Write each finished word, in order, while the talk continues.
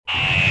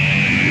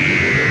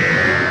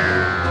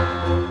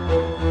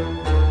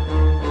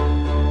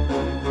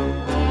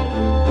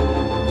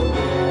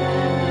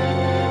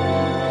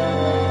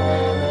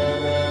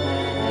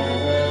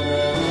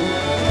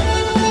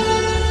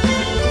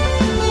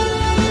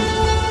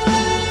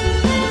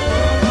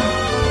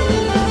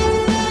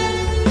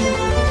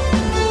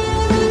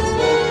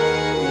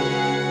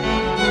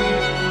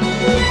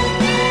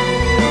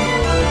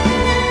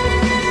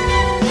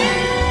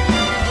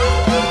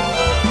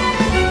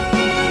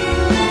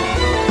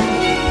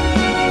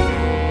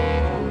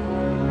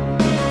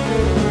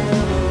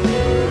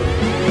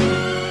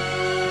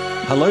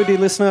Hello, dear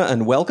listener,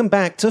 and welcome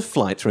back to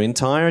Flight Through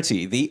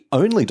Entirety, the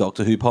only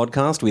Doctor Who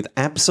podcast with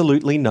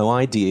absolutely no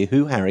idea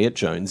who Harriet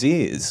Jones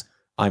is.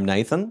 I'm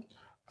Nathan.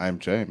 I'm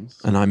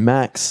James. And I'm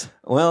Max.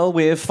 Well,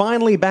 we're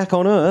finally back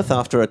on Earth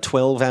after a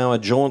 12-hour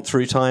jaunt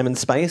through time and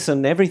space,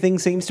 and everything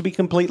seems to be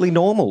completely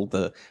normal.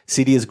 The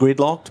city is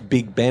gridlocked,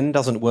 Big Ben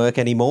doesn't work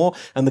anymore,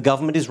 and the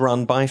government is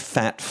run by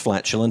fat,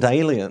 flatulent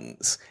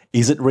aliens.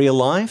 Is it real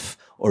life,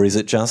 or is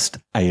it just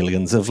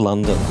aliens of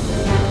London?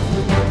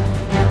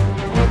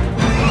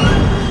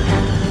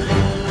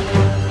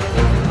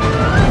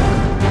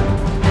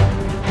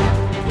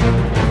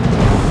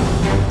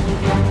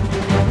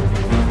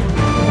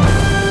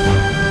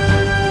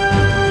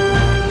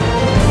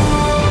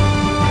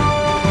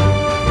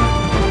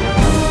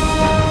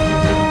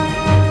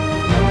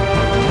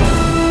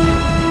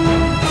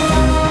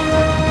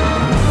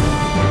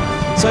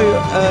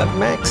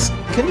 Max,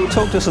 can you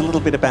talk to us a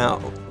little bit about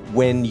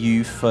when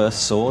you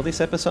first saw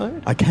this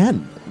episode? I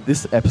can.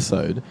 This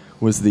episode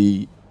was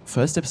the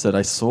first episode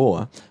I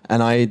saw,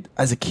 and I,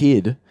 as a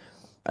kid,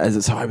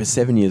 so I was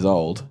 7 years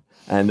old,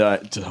 and I'll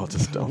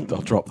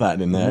drop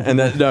that in there. And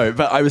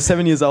but I was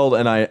 7 years old,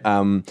 and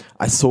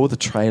I saw the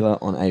trailer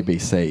on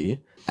ABC,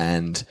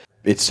 and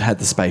it had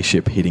the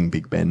spaceship hitting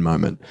Big Ben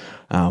moment.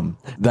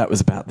 That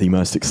was about the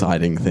most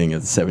exciting thing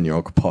as a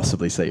 7-year-old could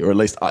possibly see, or at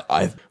least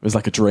it was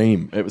like a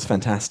dream. It was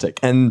fantastic.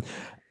 And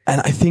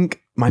I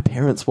think my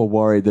parents were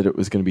worried that it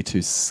was going to be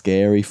too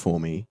scary for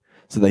me.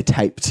 So they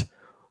taped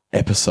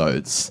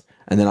episodes.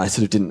 And then I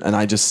sort of didn't, and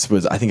I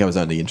think I was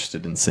only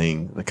interested in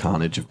seeing the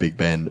carnage of Big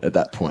Ben at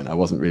that point. I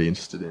wasn't really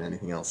interested in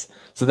anything else.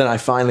 So then I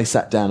finally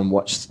sat down and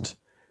watched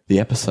the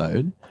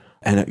episode.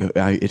 And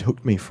it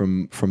hooked me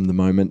from the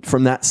moment,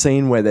 from that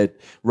scene where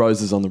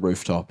Rose is on the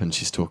rooftop and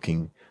she's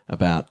talking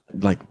about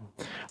like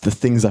the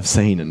things I've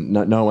seen and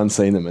no one's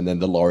seen them, and then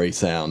the lorry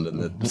sound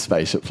and the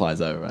spaceship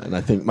flies over. And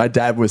I think my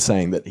dad was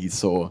saying that he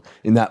saw,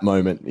 in that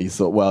moment, he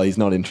thought, well, he's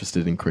not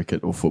interested in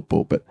cricket or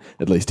football, but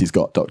at least he's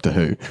got Doctor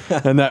Who.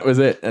 And that was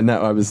it. And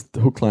I was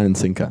hook, line and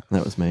sinker.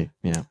 That was me,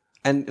 yeah.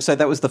 And so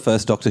that was the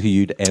first Doctor Who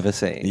you'd ever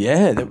seen?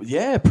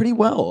 Yeah, pretty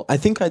well. I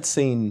think I'd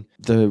seen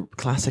the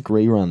classic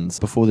reruns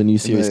before the new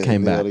series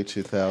came back. In the early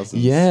 2000s.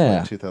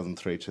 Yeah. Like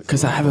 2003, 2004.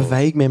 Because I have a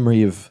vague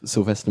memory of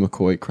Sylvester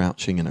McCoy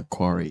crouching in a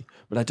quarry,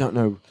 but I don't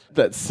know.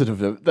 That's sort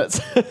of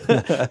that's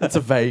a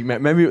vague.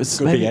 Maybe it was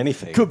could be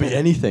anything. Could be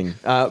anything.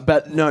 But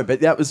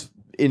that was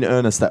in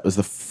earnest. That was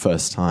the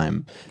first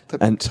time.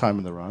 And Time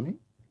in the Rani.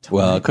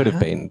 Well, it could have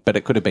been, but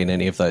it could have been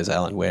any of those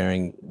Alan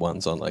Waring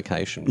ones on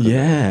location.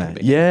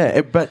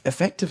 But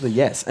effectively,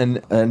 yes.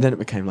 And then it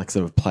became like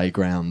sort of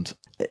playground.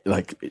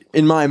 Like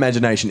in my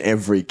imagination,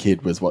 every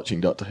kid was watching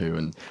Doctor Who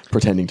and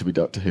pretending to be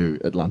Doctor Who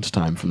at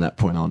lunchtime from that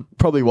point on.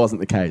 Probably wasn't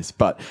the case,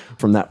 but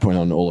from that point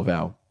on, all of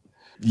our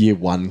year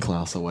one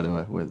class or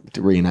whatever were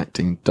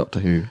reenacting Doctor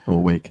Who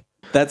all week.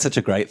 That's such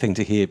a great thing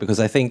to hear, because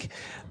I think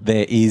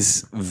there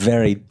is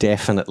very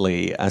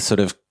definitely a sort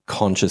of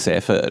conscious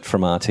effort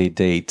from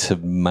RTD to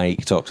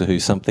make Doctor Who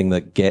something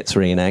that gets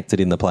reenacted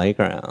in the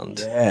playground.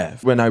 Yeah.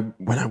 When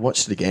I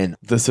watched it again,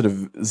 the sort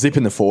of zip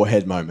in the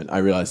forehead moment, I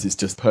realised is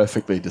just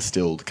perfectly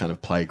distilled kind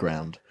of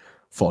playground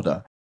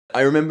fodder.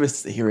 I remember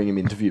hearing him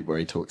interviewed where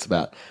he talks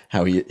about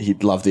how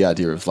he'd love the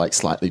idea of like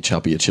slightly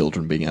chubbier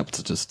children being able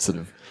to just sort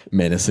of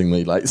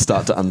menacingly like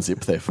start to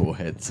unzip their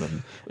foreheads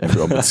and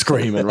everyone would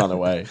scream and run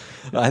away.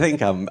 I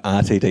think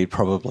RTD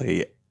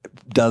probably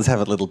does have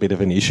a little bit of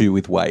an issue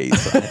with ways,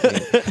 I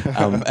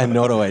think, and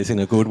not always in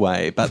a good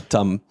way, but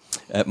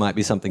it might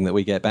be something that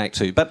we get back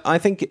to. But I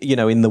think,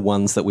 in the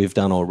ones that we've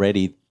done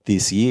already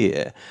this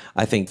year,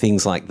 I think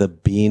things like the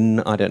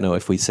bin, I don't know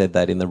if we said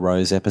that in the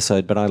Rose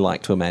episode, but I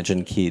like to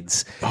imagine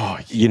kids,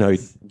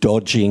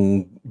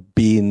 dodging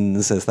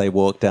bins as they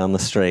walk down the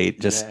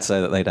street just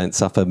so that they don't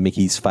suffer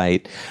Mickey's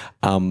fate.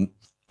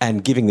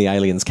 And giving the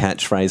aliens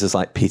catchphrases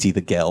like "pity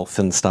the Gelth"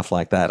 and stuff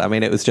like that. I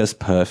mean, it was just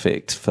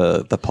perfect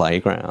for the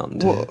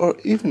playground. Well, or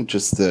even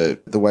just the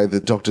way the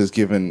Doctor's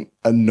given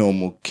a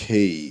normal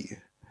key.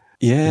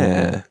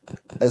 Yeah.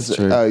 As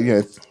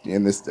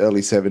in this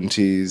early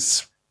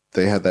 70s,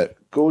 they had that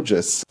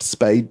gorgeous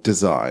spade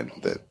design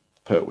that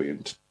Pertwee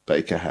and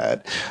Baker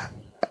had,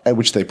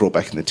 which they brought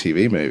back in the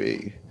TV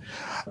movie.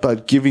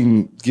 But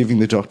giving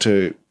the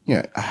Doctor,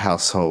 a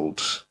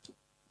household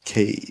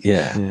key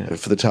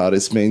for the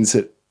TARDIS means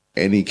that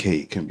any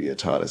key can be a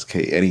TARDIS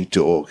key. Any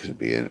door can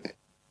be an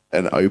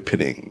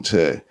opening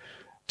to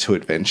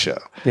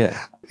adventure. Yeah.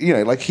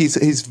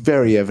 He's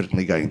very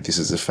evidently going, this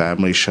is a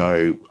family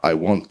show. I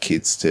want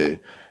kids to,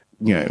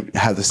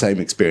 have the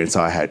same experience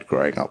I had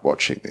growing up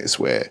watching this,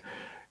 where,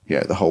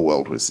 the whole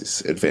world was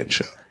this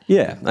adventure.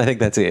 Yeah, I think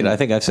that's it. I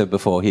think I've said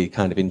before, he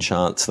kind of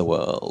enchants the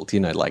world,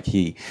 like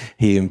he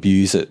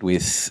imbues it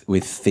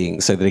with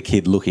things, so that a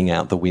kid looking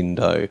out the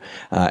window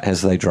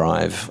as they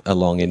drive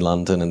along in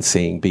London and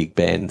seeing Big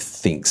Ben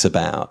thinks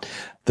about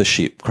the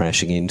ship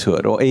crashing into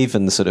it, or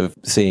even sort of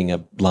seeing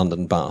a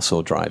London bus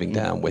or driving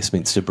down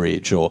Westminster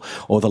Bridge or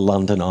the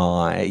London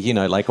Eye,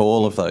 like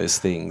all of those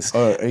things.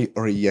 Or a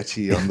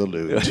Yeti on the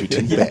loo to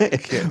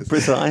Tibet.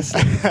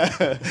 Precisely.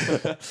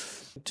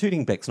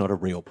 Tooting Beck's not a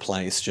real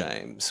place,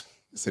 James.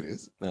 Yes, it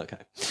is. Okay.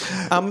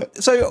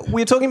 So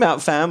we're talking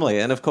about family,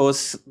 and of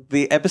course,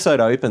 the episode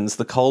opens,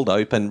 the cold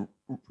open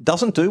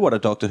doesn't do what a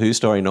Doctor Who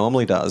story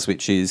normally does,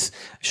 which is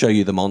show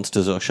you the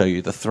monsters or show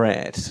you the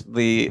threat.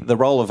 The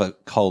role of a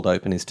cold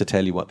open is to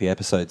tell you what the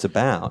episode's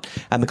about,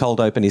 and the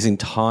cold open is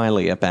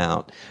entirely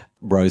about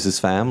Rose's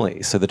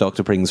family. So the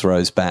Doctor brings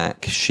Rose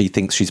back. She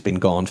thinks she's been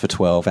gone for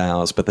 12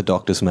 hours, but the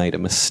Doctor's made a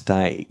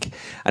mistake.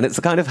 And it's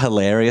the kind of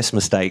hilarious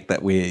mistake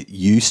that we're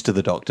used to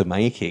the Doctor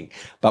making,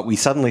 but we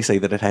suddenly see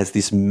that it has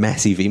this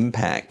massive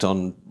impact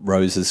on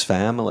Rose's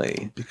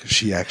family. Because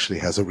she actually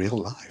has a real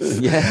life.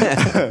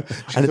 Yeah.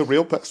 She's a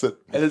real person.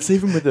 And it's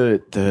even with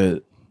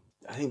the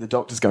I think the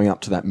Doctor's going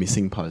up to that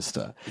missing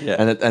poster.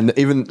 Yeah. And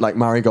even like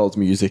Murray Gold's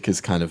music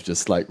is kind of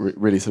just like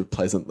really sort of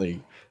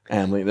pleasantly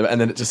ambling, and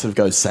then it just sort of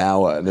goes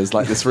sour, and there's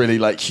like this really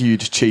like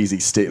huge cheesy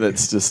stick that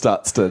just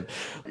starts to,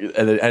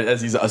 and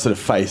as his sort of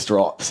face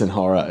drops in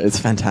horror, it's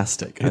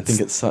fantastic. I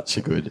think it's such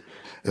a good.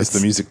 As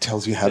the music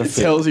tells you how to It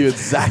feel. tells you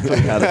exactly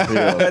how to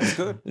feel. That's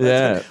good.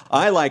 Yeah.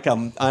 I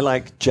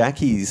like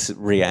Jackie's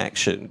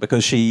reaction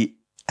because she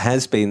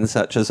has been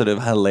such a sort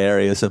of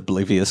hilarious,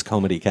 oblivious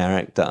comedy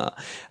character,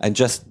 and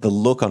just the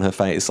look on her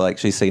face, like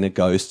she's seen a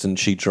ghost and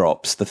she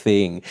drops the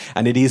thing,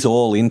 and it is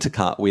all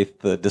intercut with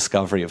the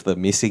discovery of the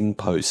missing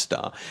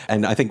poster.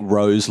 And I think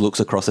Rose looks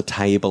across a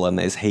table and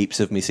there's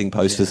heaps of missing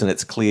posters, and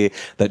it's clear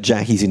that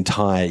Jackie's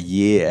entire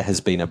year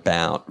has been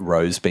about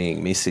Rose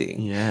being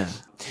missing. Yeah.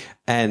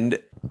 And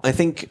I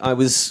think I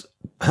was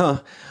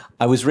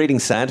reading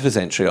Sadler's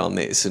entry on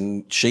this,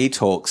 and she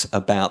talks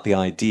about the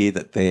idea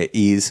that there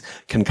is,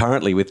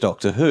 concurrently with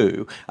Doctor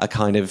Who, a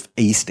kind of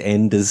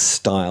EastEnders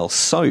style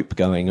soap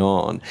going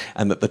on,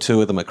 and that the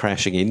two of them are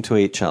crashing into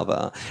each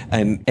other.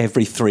 And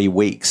every 3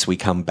 weeks we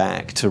come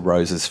back to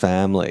Rose's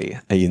family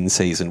in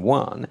season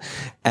 1,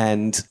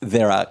 and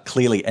there are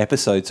clearly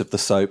episodes of the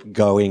soap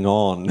going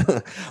on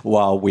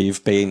while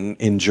we've been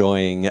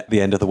enjoying The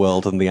End of the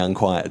World and The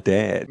Unquiet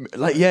Dead.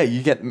 Like, yeah,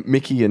 you get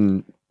Mickey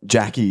and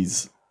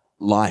Jackie's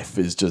life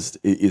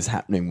is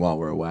happening while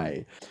we're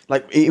away.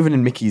 Like even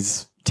in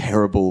Mickey's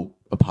terrible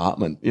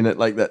apartment, you know,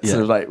 like that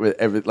sort of like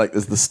with like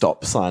there's the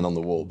stop sign on the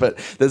wall, but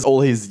there's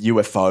all his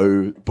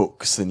UFO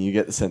books, and you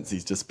get the sense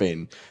he's just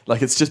been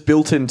like, it's just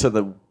built into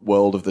the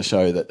world of the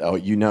show that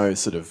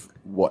sort of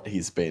what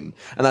he's been.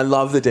 And I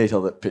love the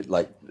detail that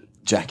like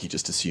Jackie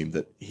just assumed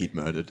that he'd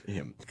murdered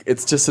him.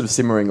 It's just sort of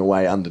simmering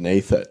away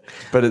underneath it,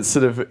 but it's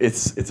sort of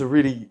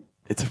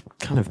it's a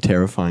kind of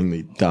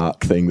terrifyingly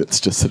dark thing that's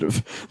just sort of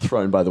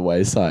thrown by the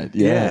wayside.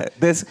 Yeah.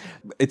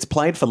 It's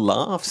played for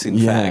laughs, in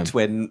fact,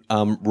 when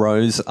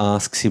Rose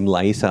asks him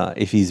later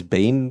if he's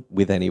been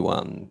with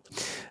anyone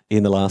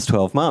in the last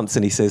 12 months,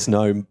 and he says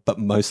no, but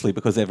mostly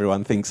because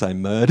everyone thinks I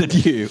murdered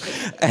you.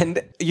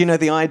 And, you know,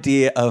 the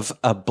idea of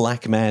a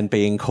black man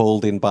being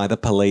called in by the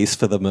police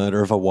for the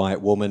murder of a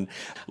white woman,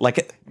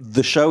 like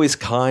the show is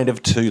kind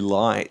of too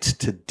light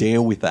to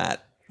deal with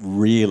that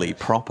really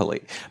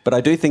properly. But I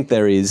do think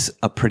there is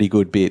a pretty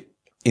good bit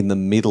in the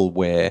middle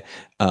where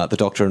the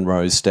Doctor and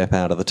Rose step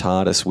out of the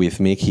TARDIS with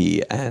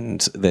Mickey,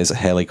 and there's a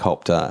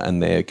helicopter,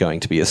 and they're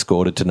going to be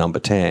escorted to number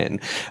 10.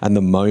 And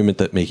the moment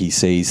that Mickey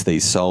sees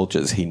these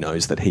soldiers, he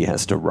knows that he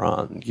has to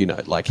run. You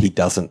know, like he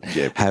doesn't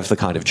have the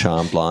kind of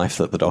charmed life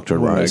that the Doctor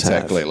and Rose have.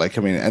 Exactly. Like,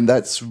 I mean, and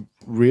that's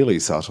really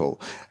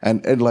subtle.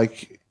 And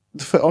like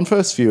on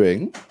first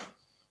viewing,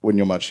 when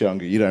you're much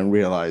younger, you don't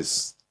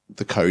realize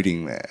the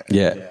coding there.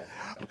 Yeah.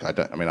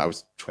 I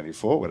was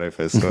 24 when I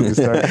first saw this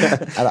story,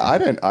 and I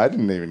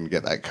didn't even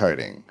get that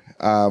coding.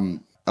 I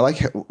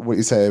like what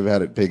you say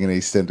about it being an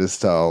EastEnders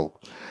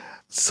style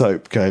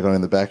soap going on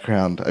in the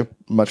background. I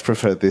much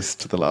prefer this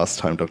to the last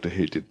time Doctor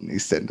Who did an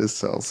EastEnders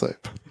style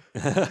soap.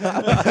 We'll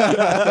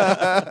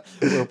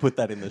put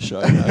that in the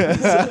show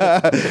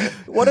notes.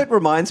 What it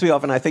reminds me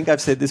of, and I think I've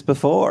said this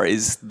before,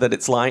 is that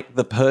it's like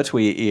the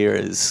Pertwee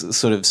era's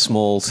sort of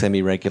small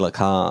semi-regular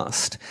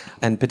cast,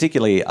 and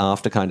particularly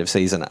after kind of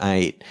season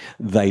 8,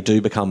 they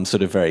do become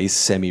sort of very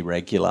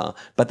semi-regular,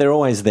 but they're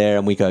always there,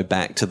 and we go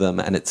back to them,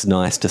 and it's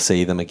nice to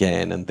see them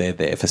again, and they're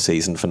there for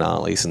season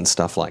finales and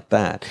stuff like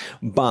that.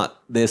 But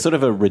they're sort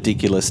of a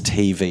ridiculous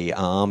TV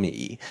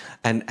army,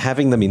 and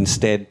having them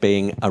instead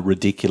being a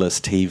ridiculous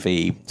TV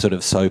sort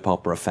of soap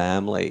opera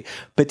family,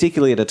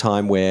 particularly at a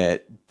time where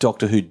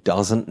Doctor Who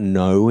doesn't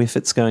know if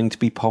it's going to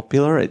be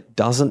popular. It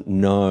doesn't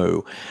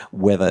know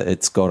whether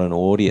it's got an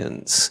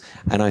audience.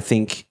 And I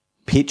think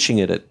pitching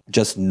it at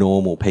just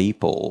normal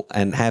people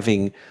and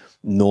having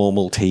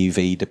normal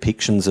TV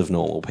depictions of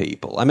normal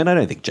people. I mean, I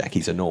don't think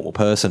Jackie's a normal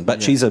person,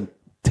 but she's a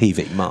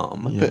TV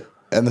mum. Yeah.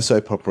 And the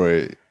soap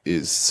opera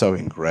is so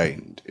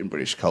ingrained in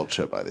British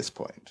culture by this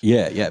point.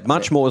 Yeah.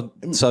 Much more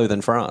so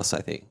than for us,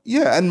 I think.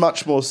 Yeah, and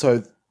much more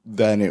so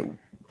than it.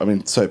 I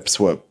mean, soaps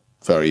were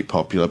very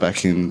popular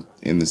back in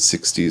the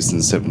 60s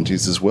and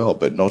 70s as well,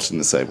 but not in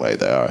the same way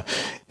they are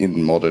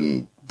in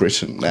modern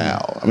Britain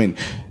now. I mean,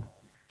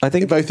 I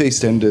think both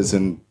EastEnders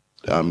and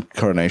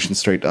Coronation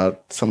Street are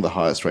some of the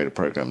highest rated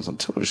programs on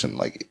television.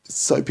 Like,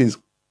 soap is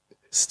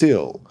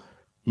still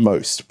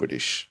most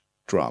British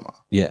drama.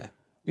 Yeah.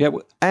 Yeah,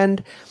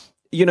 and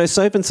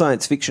soap and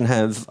science fiction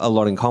have a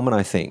lot in common,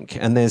 I think.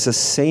 And there's a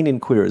scene in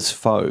Queer as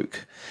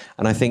Folk,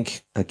 and I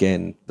think,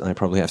 again, I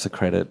probably have to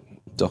credit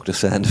Dr.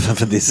 Sandifer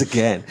for this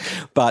again,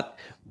 but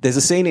there's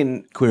a scene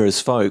in Queer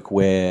as Folk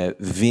where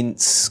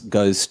Vince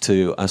goes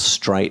to a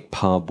straight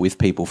pub with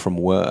people from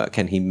work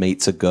and he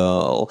meets a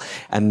girl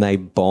and they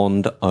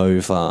bond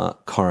over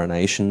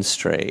Coronation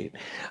Street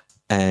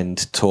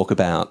and talk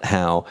about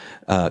how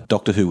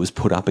Doctor Who was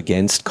put up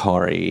against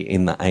Corrie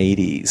in the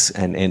 80s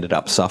and ended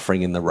up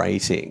suffering in the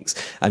ratings.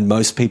 And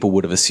most people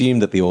would have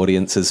assumed that the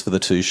audiences for the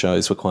two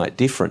shows were quite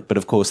different, but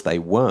of course they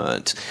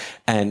weren't.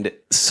 And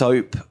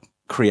soap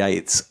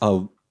creates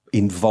a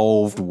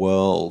involved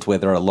world where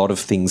there are a lot of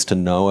things to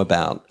know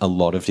about a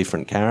lot of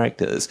different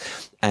characters,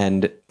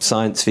 and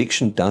science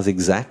fiction does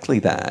exactly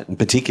that, and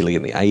particularly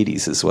in the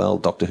 80s as well.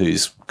 Doctor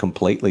Who's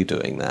completely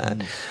doing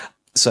that.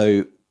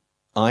 So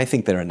I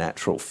think they're a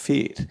natural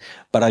fit,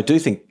 but I do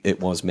think it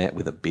was met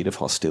with a bit of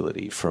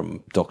hostility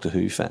from Doctor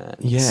Who fans.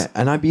 Yeah,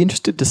 and I'd be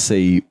interested to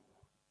see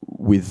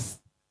with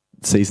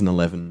season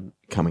 11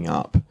 coming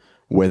up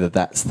whether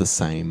that's the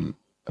same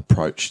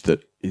approach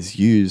that is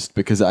used,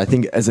 because I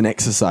think as an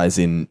exercise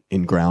in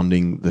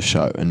grounding the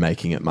show and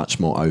making it much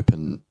more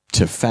open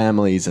to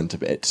families and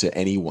to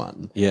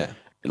anyone,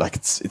 like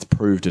it's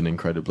proved an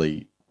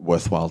incredibly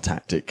worthwhile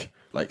tactic,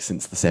 like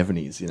since the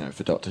 70s,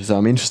 for Doctor Who. So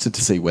I'm interested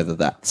to see whether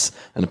that's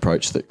an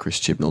approach that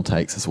Chris Chibnall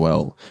takes as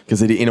well,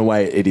 because in a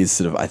way it is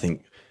sort of, I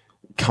think,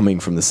 coming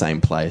from the same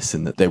place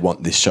in that they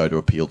want this show to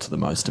appeal to the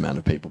most amount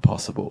of people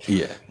possible.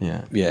 Yeah.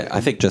 I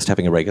think just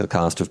having a regular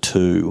cast of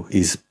 2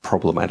 is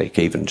problematic,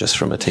 even just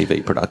from a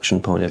TV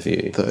production point of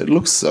view. It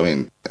looks,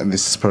 and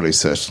this is probably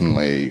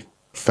certainly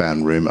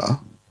fan rumour,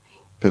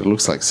 but it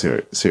looks like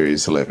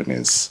Series 11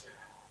 is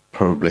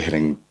probably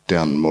heading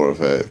down more of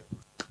a,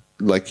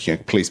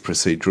 police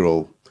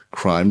procedural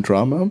crime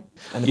drama.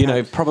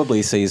 And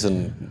probably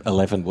season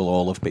 11 will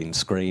all have been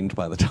screened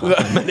by the time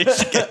I manage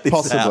to get this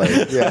Possibly,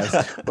 out. yes.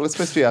 Well, it's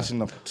supposed to be out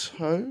in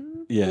October.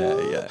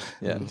 Yeah.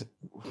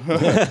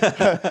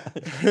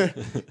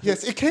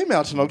 Yes, it came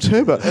out in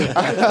October.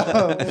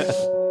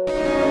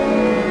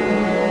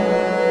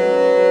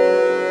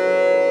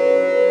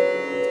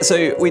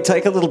 So we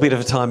take a little bit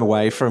of time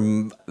away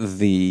from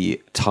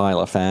the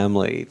Tyler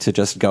family to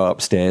just go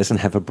upstairs and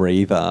have a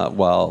breather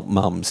while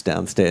Mum's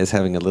downstairs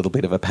having a little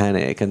bit of a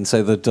panic. And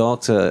so the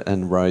Doctor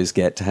and Rose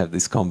get to have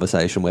this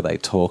conversation where they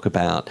talk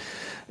about,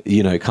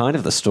 kind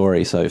of the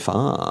story so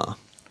far.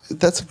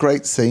 That's a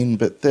great scene,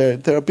 but there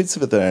are bits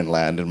of it that don't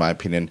land, in my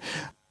opinion,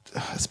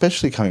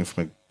 especially coming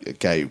from a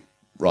gay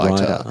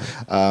writer.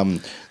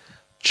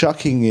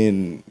 Chucking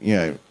in,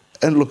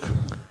 and look,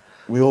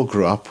 we all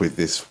grew up with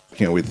this,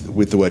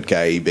 with the word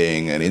gay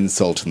being an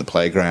insult in the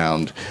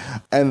playground.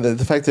 And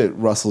the fact that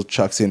Russell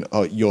chucks in,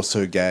 oh, you're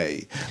so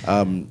gay.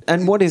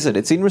 And what is it?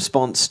 It's in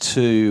response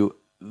to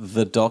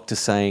the Doctor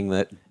saying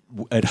that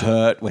it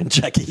hurt when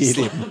Jackie hit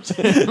him.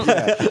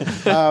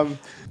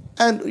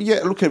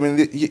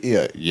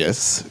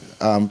 Yes.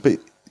 But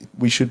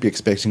we should be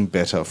expecting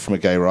better from a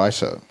gay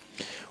writer.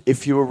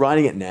 If you were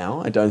writing it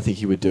now, I don't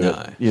think you would do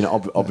it,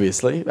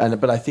 obviously.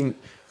 But I think...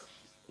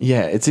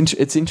 Yeah, it's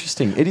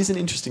interesting. It is an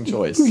interesting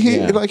choice.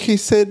 Like he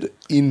said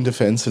in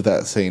defense of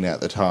that scene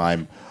at the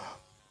time,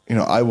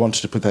 I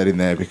wanted to put that in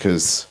there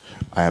because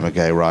I am a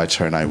gay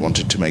writer and I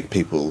wanted to make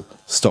people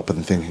stop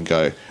and think and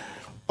go,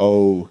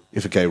 oh,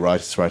 if a gay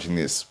writer's writing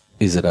this,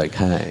 is it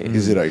okay?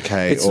 Is it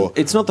okay?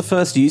 It's not the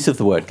first use of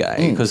the word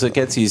gay, because it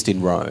gets used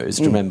in Rose.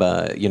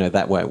 Remember,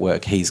 that won't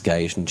work. He's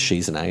gay and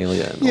she's an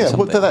alien. Yeah,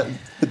 but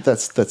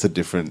that's a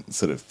different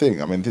sort of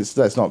thing. I mean,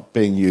 that's not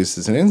being used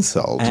as an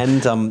insult.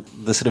 And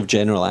the sort of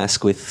general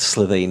Asquith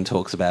Slitheen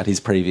talks about his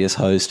previous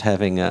host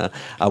having a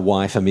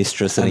wife, a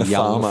mistress, and a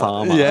young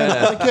farmer.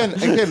 Yeah,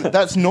 again,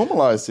 that's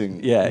normalising.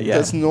 Yeah.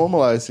 That's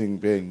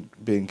normalising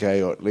being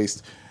gay, or at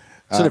least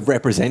sort of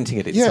representing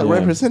it in some way. Yeah,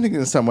 representing it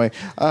in some way.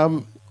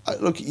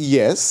 Look,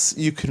 yes,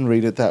 you can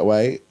read it that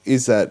way.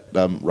 Is that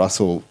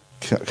Russell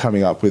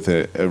coming up with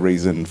a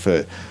reason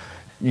for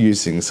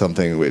using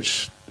something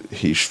which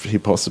he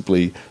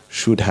possibly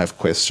should have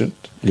questioned?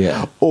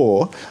 Yeah.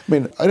 Or,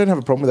 I don't have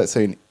a problem with that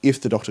scene if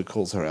the Doctor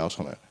calls her out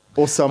on it.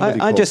 Or somebody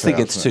I just think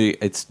it's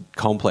it's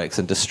complex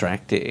and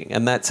distracting.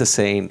 And that's a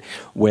scene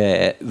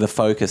where the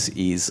focus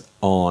is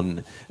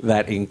on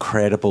that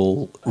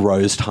incredible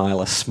Rose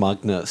Tyler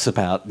smugness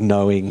about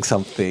knowing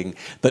something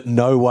that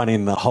no one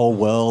in the whole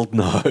world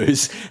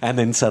knows, and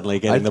then suddenly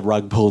getting the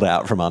rug pulled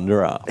out from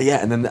under her.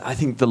 Yeah, and then I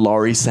think the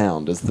lorry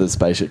sound as the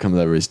spaceship comes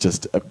over is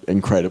just an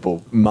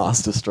incredible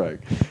masterstroke,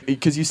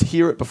 because you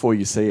hear it before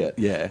you see it.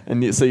 Yeah.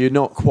 And so you're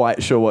not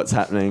quite sure what's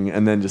happening,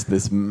 and then just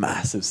this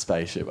massive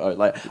spaceship.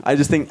 I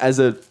just think as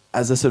a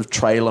sort of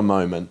trailer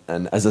moment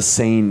and as a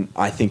scene,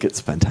 I think it's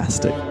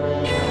fantastic.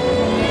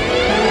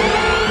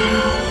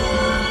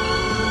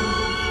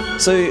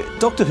 So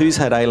Doctor Who's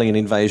had alien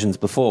invasions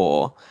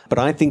before, but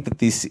I think that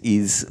this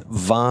is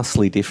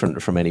vastly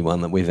different from any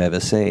one that we've ever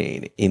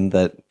seen, in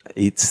that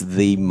it's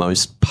the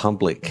most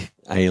public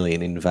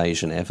alien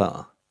invasion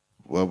ever.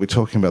 Well, we're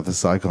talking about the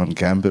Saigon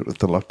Gambit with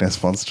the Loch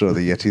Ness Monster or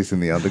the Yetis in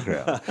the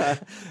underground.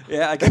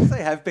 Yeah, I guess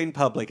they have been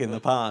public in the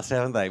past,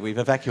 haven't they? We've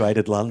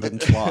evacuated London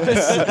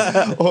twice.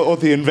 or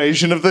the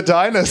invasion of the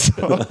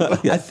dinosaur.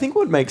 I think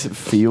what makes it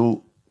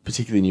feel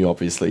particularly new,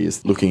 obviously,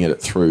 is looking at it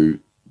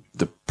through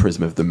the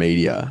prism of the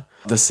media.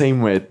 The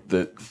scene where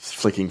the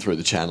flicking through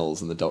the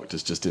channels and the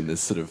Doctor's just in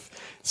this sort of,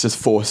 it's just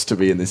forced to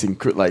be in this,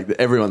 like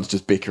everyone's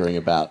just bickering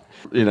about,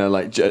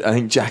 like I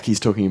think Jackie's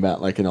talking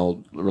about like an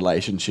old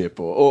relationship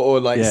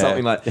or like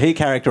something like. He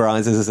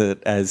characterizes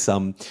it as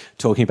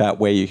talking about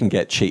where you can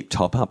get cheap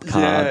top-up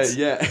cards.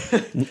 Yeah.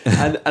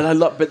 and I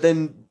love, but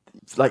then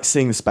like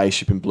seeing the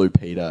spaceship in Blue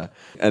Peter,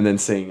 and then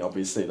seeing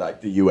obviously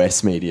like the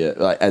US media,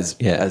 like as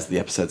the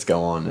episodes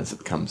go on, as it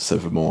becomes sort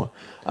of a more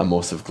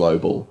sort of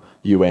global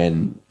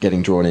UN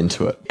getting drawn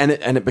into it, and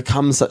it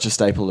becomes such a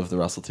staple of the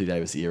Russell T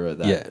Davies era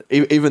that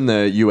even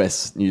the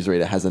US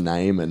newsreader has a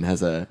name and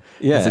has a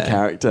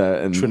character,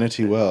 and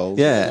Trinity Wells.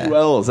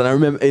 Wells. And I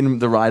remember in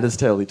the Writer's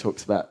Tale he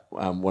talks about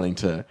wanting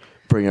to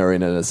bring her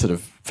in at a sort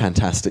of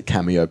fantastic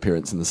cameo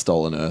appearance in The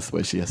Stolen Earth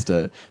where she has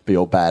to be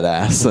all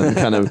badass and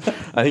kind of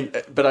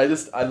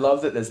I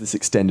love that there's this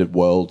extended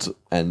world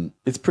and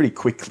it's pretty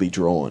quickly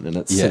drawn and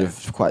it's sort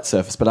of quite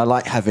surface, but I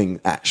like having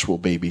actual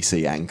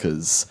BBC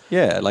anchors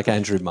like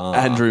Andrew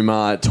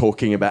Marr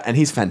talking about, and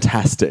he's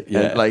fantastic,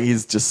 and, like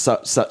he's just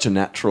such a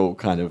natural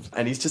kind of,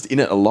 and he's just in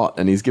it a lot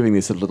and he's giving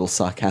these sort of little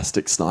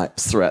sarcastic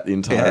snipes throughout the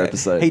entire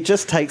episode. He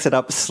just takes it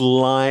up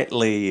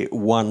slightly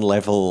one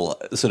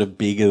level sort of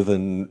bigger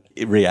than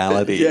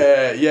reality.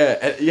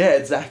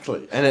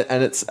 Exactly. And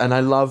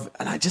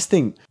I just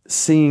think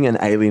seeing an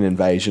alien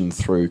invasion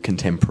through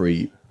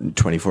contemporary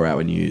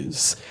 24-hour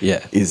news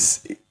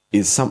is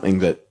something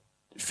that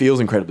feels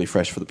incredibly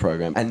fresh for the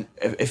program. And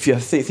if you're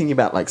thinking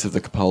about like sort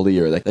of the Capaldi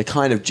era, they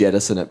kind of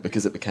jettison it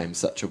because it became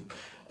such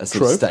a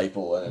sort of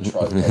staple and a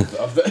trope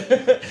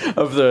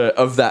of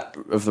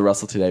the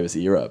Russell T Davies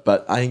era.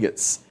 But I think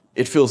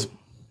it feels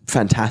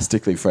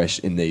fantastically fresh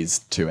in these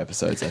two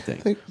episodes. I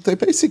think they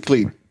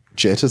basically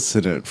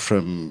jettison it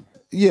from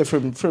the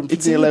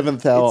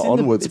 11th hour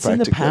onwards. It's in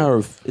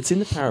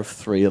the power of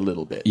three a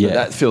little bit. Yeah, but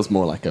that feels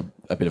more like a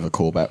bit of a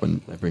callback when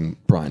they bring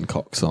Brian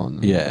Cox on.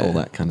 And all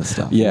that kind of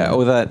stuff. Yeah,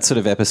 or that sort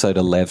of episode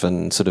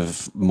 11 sort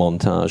of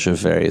montage of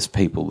various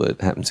people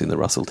that happens in the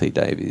Russell T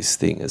Davies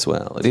thing as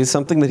well. It is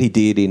something that he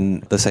did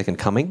in The Second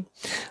Coming.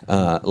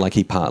 Like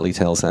he partly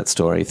tells that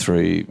story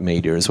through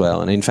media as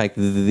well. And in fact,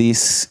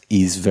 this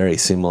is very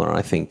similar,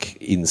 I think,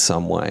 in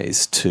some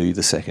ways to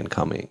The Second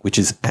Coming, which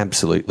is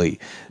absolutely,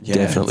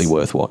 definitely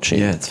worth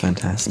watching. Yeah, it's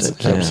fantastic.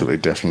 It's absolutely,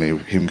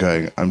 definitely him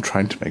going, I'm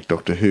trying to make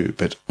Doctor Who,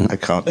 but I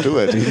can't do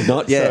it.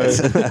 Not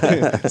yet.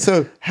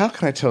 So how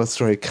can I tell a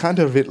story kind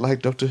of a bit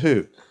like Doctor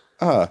Who?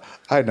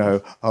 I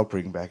know. I'll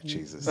bring back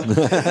Jesus.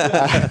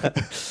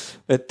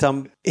 But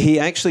he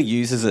actually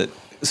uses it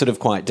sort of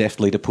quite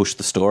deftly to push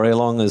the story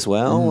along as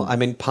well. I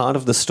mean, part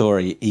of the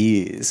story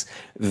is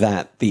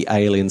that the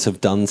aliens have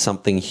done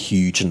something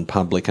huge and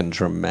public and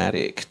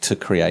dramatic to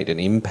create an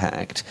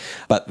impact,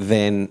 but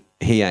then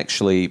he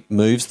actually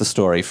moves the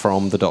story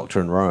from the Doctor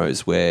and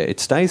Rose, where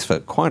it stays for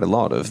quite a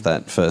lot of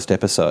that first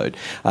episode,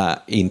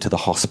 into the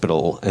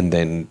hospital, and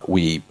then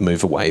we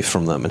move away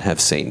from them and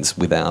have scenes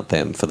without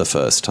them for the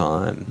first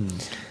time.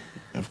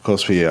 Of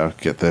course, we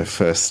get the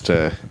first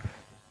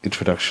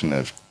introduction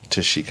of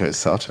Toshiko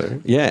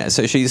Sato. Yeah,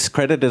 so she's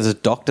credited as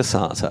Dr.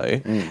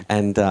 Sato,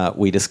 and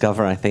we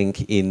discover, I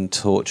think, in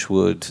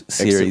Torchwood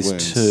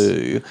Series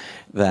 2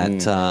 that...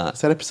 is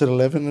that episode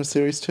 11 of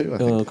Series 2? I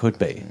think. Could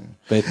be.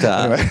 But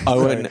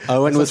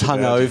Owen was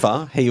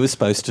hungover. He was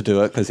supposed to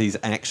do it because he's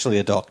actually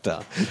a doctor.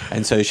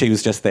 And so she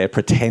was just there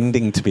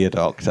pretending to be a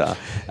doctor,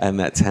 and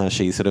that's how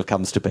she sort of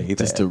comes to be there.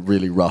 Just a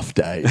really rough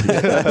day.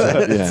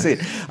 That's it.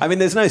 I mean,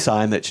 there's no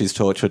sign that she's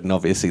Torchwood, and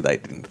obviously they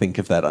didn't think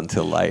of that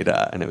until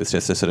later, and it was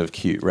just a sort of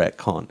cute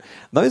retcon.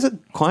 Those are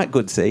quite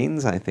good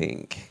scenes, I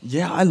think.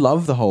 Yeah, I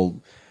love the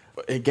whole...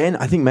 Again,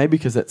 I think maybe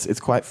because it's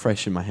quite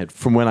fresh in my head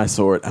from when I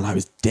saw it, and I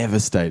was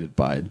devastated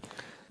by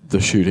the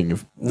shooting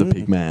of the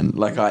pig man.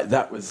 Like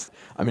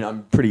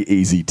I'm pretty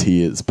easy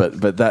tears,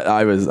 but that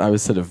I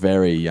was sort of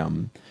very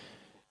and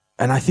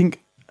I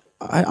think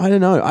I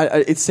don't know.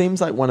 It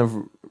seems like one of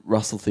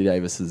Russell T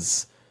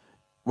Davies's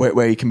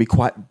where he can be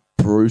quite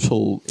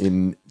brutal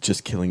in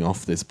just killing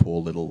off this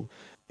poor little.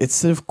 It's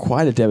sort of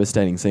quite a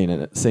devastating scene,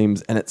 and it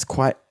seems, and it's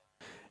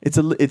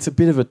a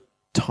bit of a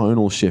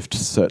tonal shift,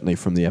 certainly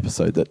from the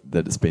episode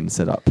that has been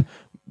set up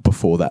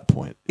before that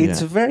point.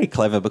 It's very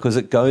clever because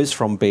it goes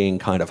from being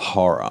kind of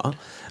horror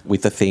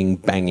with the thing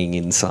banging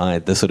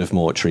inside the sort of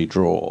mortuary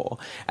drawer,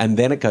 and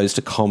then it goes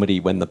to comedy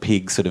when the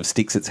pig sort of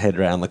sticks its head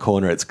around the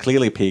corner. It's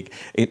clearly pig.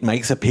 It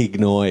makes a pig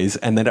noise,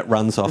 and then it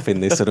runs off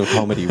in this sort of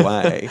comedy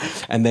way,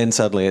 and then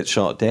suddenly it's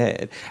shot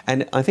dead.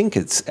 And I think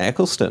it's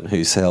Eccleston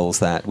who sells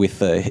that with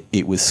the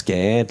 "it was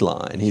scared"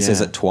 line. He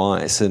says it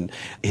twice, and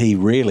he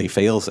really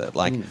feels it.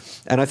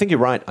 And I think you're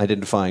right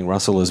identifying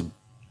Russell as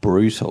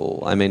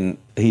brutal. I mean,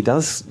 he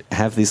does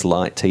have this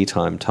light tea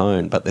time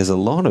tone, but there's a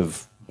lot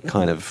of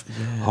kind of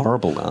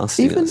horrible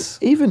nastiness.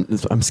 Even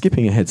I'm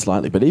skipping ahead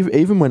slightly, but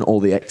even when all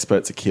the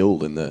experts are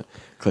killed in the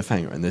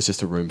cliffhanger and there's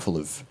just a room full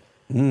of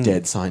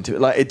dead scientists,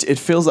 like it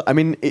feels like, I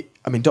mean,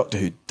 Doctor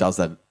Who does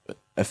that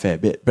a fair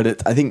bit,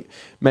 but I think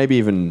maybe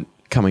even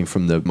coming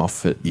from the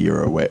Moffat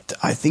era, where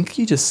I think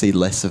you just see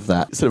less of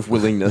that sort of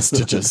willingness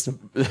to just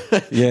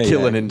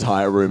kill an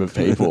entire room of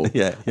people,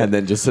 and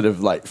then just sort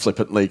of like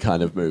flippantly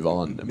kind of move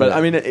on. But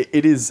I mean,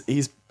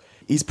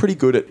 he's pretty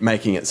good at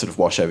making it sort of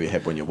wash over your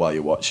head while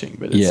you're watching,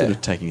 but it's sort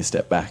of taking a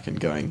step back and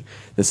going,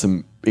 there's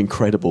some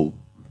incredible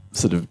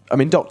sort of, I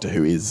mean, Doctor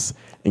Who is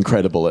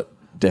incredible at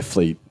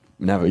definitely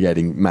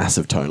navigating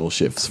massive tonal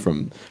shifts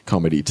from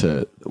comedy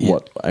to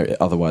what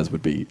otherwise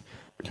would be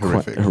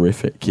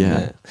horrific.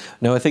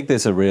 No, I think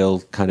there's a real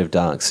kind of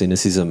dark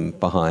cynicism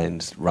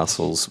behind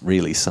Russell's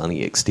really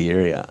sunny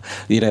exterior.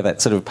 You know,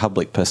 that sort of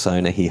public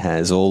persona he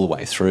has all the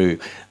way through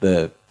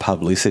the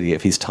publicity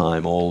of his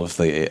time, all of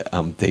the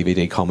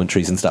DVD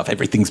commentaries and stuff.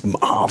 Everything's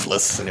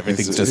marvellous and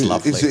everything's just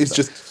lovely. It's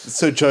just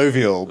so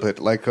jovial, but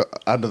like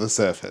under the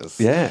surface.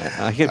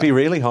 Yeah, it could be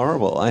really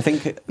horrible. I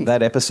think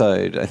that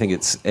episode, I think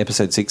it's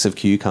episode 6 of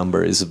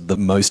Cucumber, is the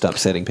most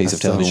upsetting piece of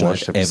television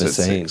I've ever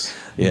seen. 6.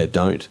 Yeah,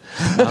 don't.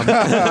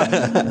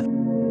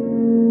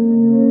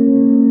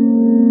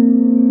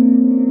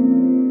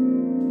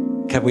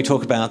 Can we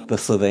talk about the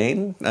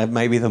Slitheen?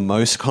 Maybe the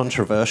most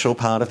controversial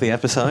part of the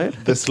episode.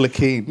 The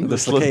Slitheen. The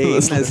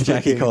Slitheen, as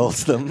Jackie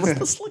calls them. The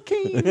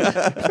Slitheen.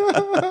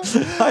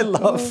 I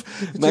love...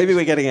 Maybe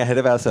we're getting ahead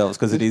of ourselves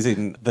because it is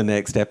in the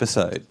next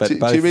episode. But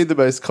do you mean the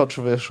most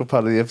controversial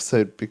part of the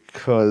episode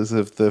because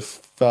of the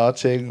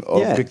farting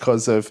or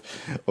because of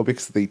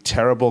the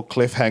terrible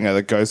cliffhanger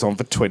that goes on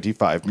for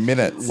 25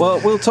 minutes? Well,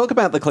 we'll talk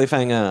about the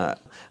cliffhanger...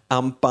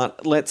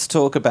 but let's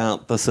talk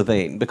about the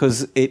Slitheen,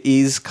 because it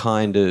is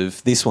kind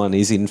of, this one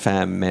is in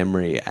fan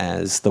memory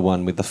as the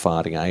one with the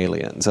farting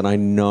aliens. And I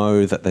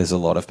know that there's a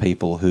lot of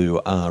people who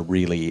are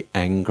really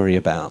angry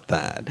about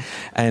that.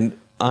 And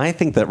I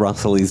think that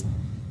Russell is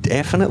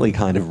definitely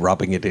kind of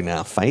rubbing it in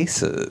our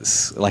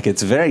faces. Like,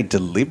 it's very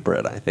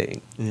deliberate, I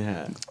think.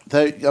 Yeah.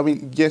 I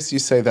mean, yes, you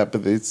say that,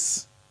 but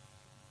it's...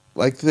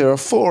 like, there are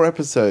 4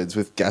 episodes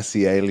with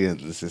gassy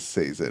aliens this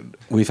season.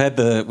 We've had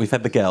the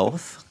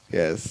Gelth.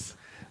 Yes.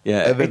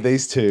 Yeah. And then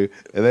these 2,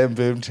 and then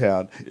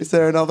Boomtown. Is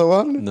there another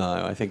one?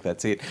 No, I think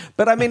that's it.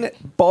 But I mean,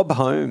 Bob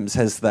Holmes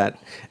has that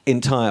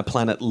entire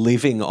planet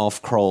living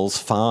off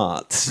Kroll's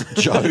farts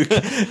joke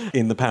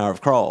in The Power of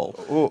Kroll.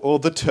 Or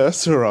the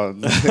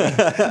Terceron.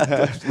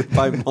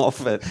 By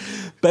Moffat.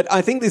 But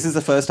I think this is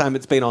the first time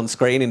it's been on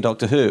screen in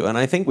Doctor Who. And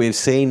I think we've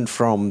seen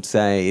from,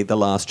 say, The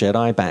Last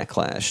Jedi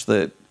backlash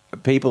that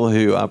people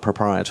who are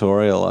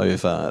proprietorial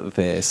over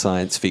their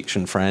science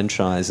fiction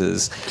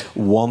franchises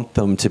want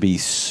them to be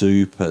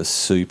super,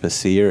 super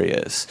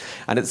serious.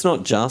 And it's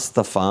not just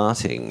the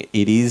farting.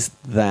 It is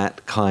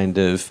that kind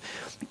of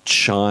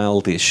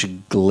childish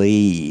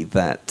glee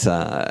that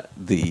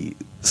the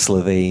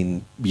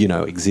Slitheen,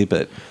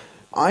 exhibit.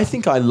 I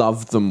think I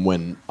loved them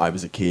when I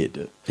was a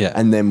kid. Yeah.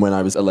 And then when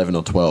I was 11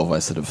 or 12, I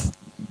sort of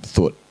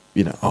thought,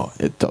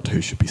 Doctor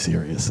Who should be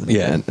serious.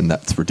 And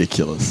that's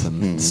ridiculous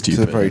and stupid.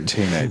 It's a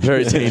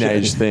very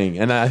teenage thing.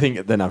 And I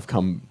think then I've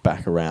come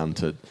back around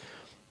to...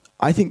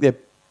 I think they're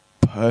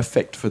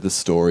perfect for the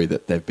story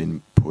that they've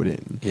been put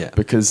in. Yeah.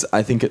 Because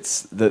I think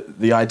it's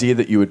the idea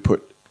that you would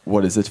put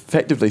what is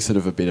effectively sort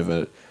of a bit of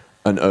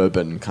an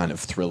urban kind of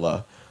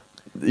thriller,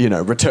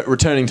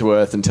 returning to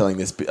Earth and telling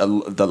this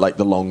the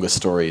longest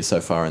story so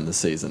far in the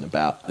season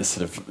about this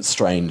sort of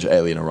strange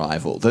alien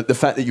arrival. The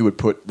fact that you would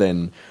put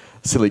then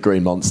silly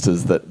green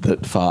monsters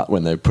that fart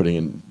when they're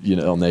putting in,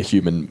 on their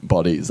human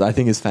bodies, I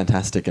think is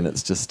fantastic, and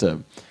it's just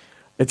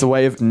it's a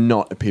way of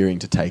not appearing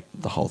to take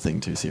the whole thing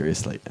too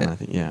seriously. And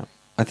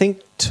I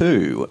think,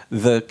 too,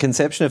 the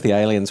conception of the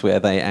aliens where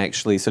they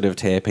actually sort of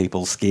tear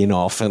people's skin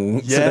off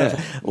and sort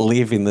of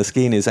live in the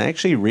skin is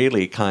actually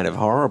really kind of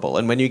horrible.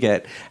 And when you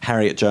get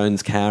Harriet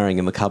Jones cowering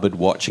in the cupboard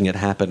watching it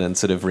happen and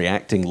sort of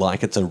reacting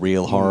like it's a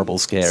real horrible,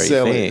 scary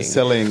thing.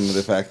 Selling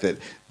the fact that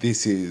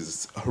this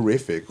is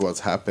horrific,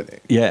 what's happening.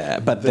 Yeah,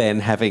 but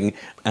then having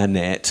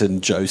Annette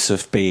and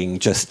Joseph being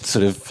just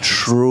sort of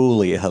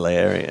truly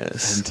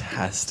hilarious.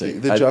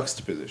 Fantastic. The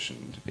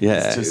juxtaposition.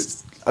 Yeah.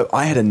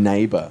 I had a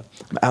neighbour.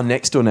 Our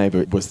next door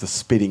neighbour was the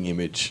spitting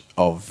image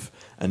of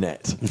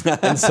Annette.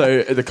 And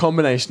so the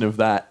combination of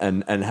that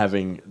and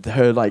having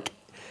her like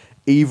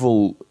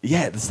evil,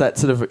 it's that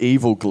sort of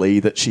evil glee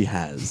that she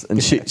has.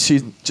 And she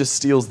just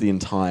steals the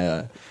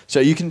entire show.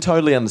 You can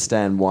totally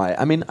understand why.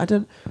 I mean,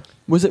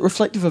 was it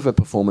reflective of her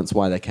performance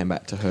why they came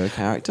back to her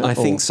character? I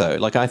think so.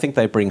 Like, I think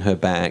they bring her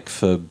back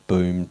for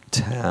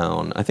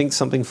Boomtown. I think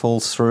something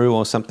falls through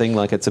or something.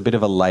 Like, it's a bit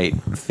of a late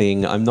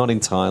thing. I'm not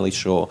entirely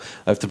sure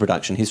of the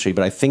production history,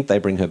 but I think they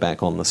bring her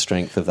back on the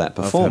strength of that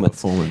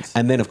performance.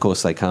 And then, of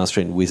course, they cast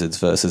her in Wizards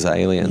versus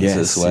Aliens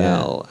as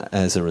well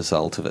as a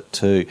result of it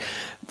too.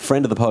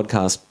 Friend of the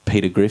podcast,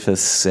 Peter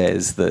Griffiths,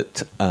 says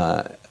that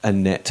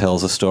Annette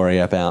tells a story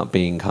about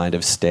being kind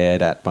of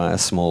stared at by a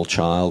small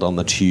child on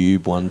the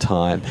tube one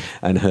time,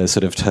 and her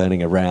sort of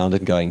turning around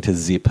and going to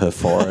zip her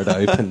forehead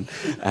open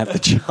at the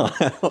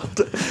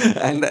child.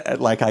 And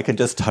like, I can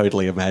just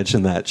totally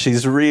imagine that.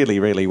 She's really,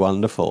 really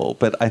wonderful.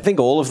 But I think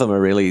all of them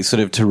are really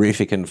sort of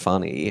terrific and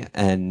funny.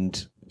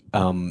 And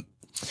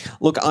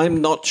look,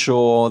 I'm not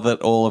sure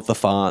that all of the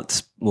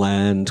farts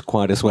land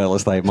quite as well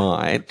as they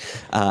might.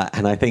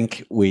 And I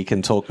think we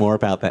can talk more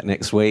about that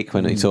next week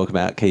when we talk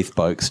about Keith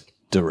Boak's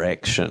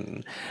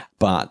direction.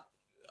 But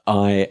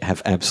I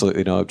have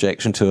absolutely no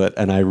objection to it.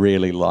 And I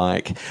really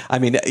like, I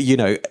mean, you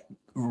know,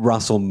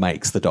 Russell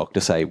makes the Doctor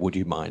say, would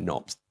you mind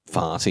not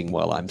farting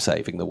while I'm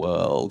saving the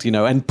world, you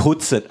know, and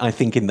puts it, I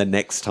think, in the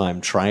Next Time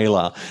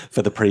trailer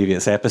for the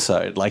previous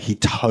episode. Like, he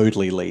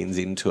totally leans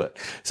into it.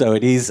 So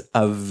it is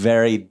a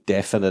very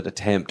definite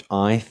attempt,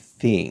 I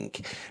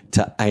think,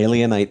 to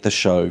alienate the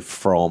show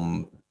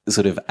from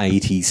sort of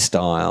 80s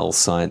style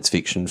science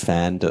fiction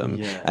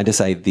fandom and to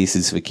say this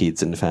is for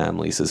kids and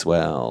families as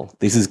well.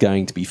 This is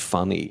going to be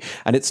funny.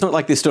 And it's not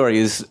like this story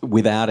is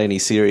without any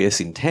serious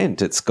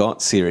intent. It's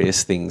got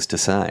serious things to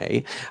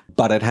say,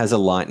 but it has a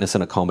lightness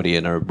and a comedy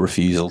and a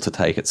refusal to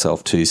take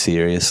itself too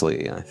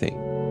seriously, I think.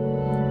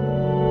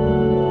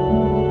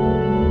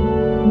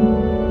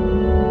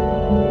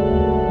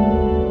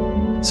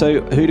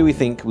 So who do we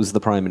think was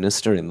the Prime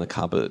Minister in the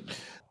cupboard?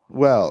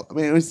 Well, I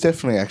mean, it was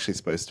definitely actually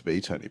supposed to be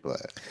Tony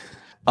Blair.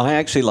 I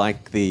actually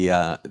like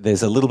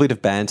there's a little bit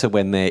of banter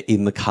when they're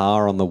in the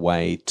car on the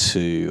way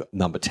to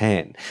number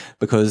 10,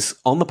 because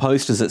on the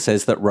posters it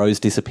says that Rose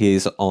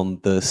disappears on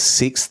the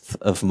 6th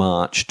of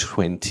March,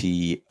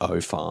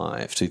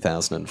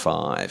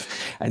 2005.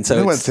 And so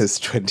no one says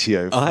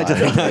 2005. I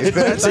don't know.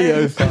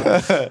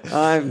 2005.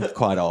 I'm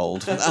quite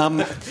old.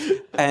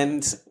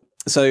 And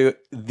so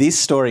this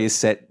story is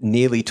set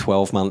nearly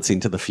 12 months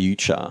into the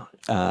future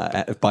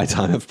by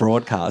time of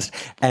broadcast.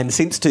 And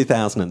since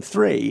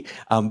 2003,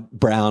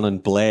 Brown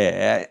and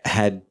Blair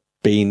had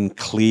been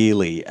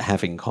clearly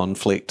having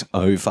conflict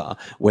over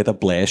whether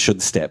Blair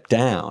should step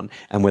down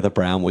and whether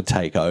Brown would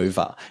take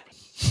over.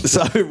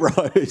 So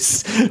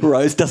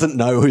Rose doesn't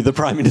know who the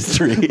Prime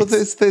Minister is. Well,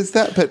 there's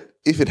that, but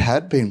if it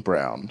had been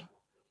Brown,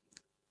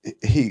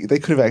 they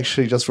could have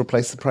actually just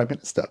replaced the Prime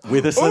Minister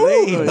with a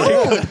Sabine.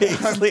 They could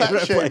easily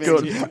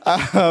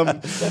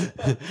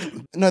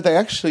No, they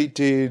actually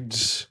did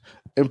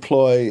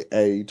employ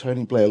a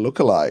Tony Blair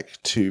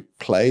lookalike to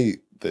play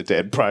the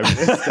dead Prime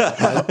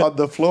Minister on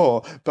the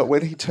floor, but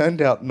when he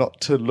turned out not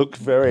to look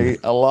very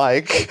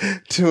alike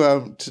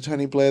to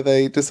Tony Blair,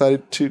 they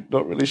decided to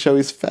not really show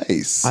his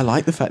face. I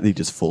like the fact that he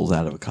just falls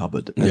out of a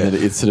cupboard, and that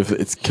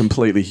it's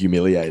completely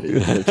humiliating.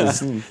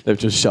 They've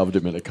just shoved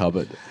him in a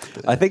cupboard.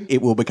 I think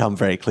it will become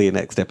very clear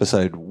next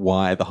episode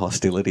why the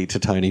hostility to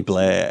Tony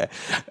Blair.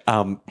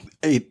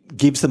 It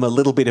gives them a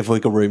little bit of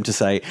wiggle room to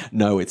say,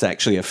 no, it's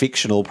actually a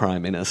fictional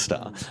Prime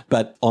Minister.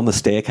 But on the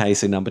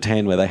staircase in number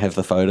 10, where they have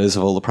the photos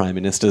of all the Prime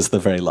Ministers, the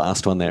very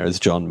last one there is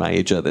John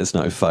Major. There's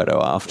no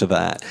photo after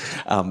that.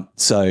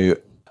 So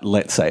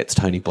let's say it's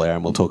Tony Blair,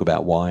 and we'll talk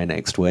about why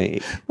next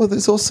week. Well,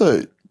 there's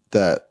also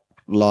that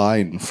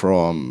line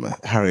from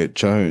Harriet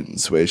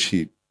Jones where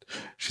she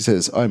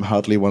says, I'm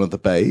hardly one of the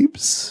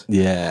babes.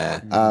 Yeah.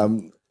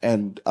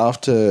 And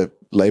after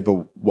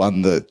Labor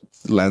won the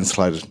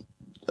landslide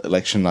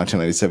election in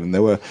 1987,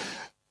 there were,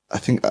 I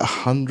think,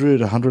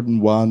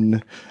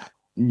 101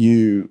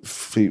 new,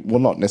 well,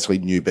 not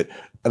necessarily new, but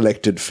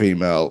elected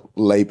female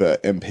Labor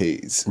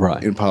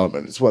MPs in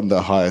Parliament. It's one of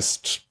the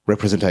highest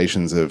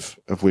representations of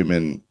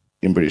women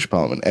in British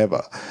Parliament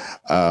ever,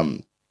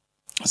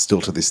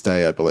 still to this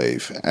day, I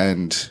believe.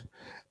 And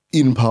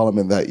in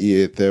Parliament that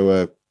year, there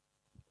were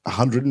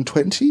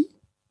 120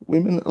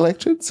 women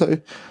elected. So,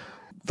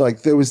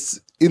 like, there was,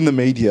 in the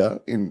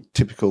media, in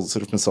typical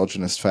sort of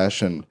misogynist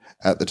fashion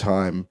at the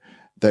time,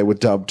 they were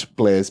dubbed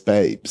Blair's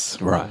babes.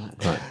 Right.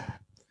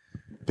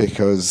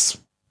 Because,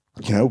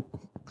 you know,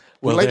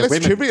 well, let's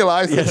women.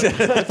 trivialize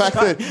the fact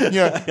that, you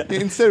know,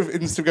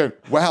 instead of going,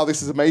 wow,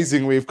 this is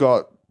amazing, we've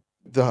got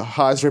the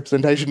highest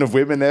representation of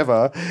women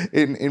ever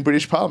in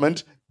British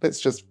Parliament, let's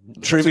just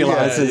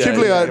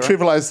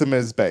trivialize them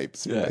as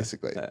babes,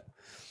 basically. Yeah.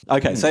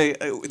 Okay, so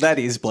that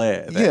is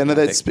Blair. Then,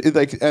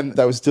 and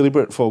that was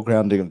deliberate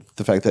foregrounding of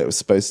the fact that it was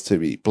supposed to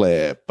be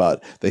Blair,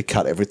 but they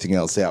cut everything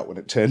else out when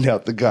it turned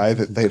out the guy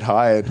that they'd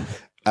hired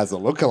as a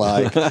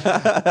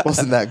lookalike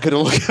wasn't that good a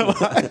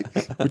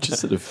lookalike. Which is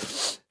sort of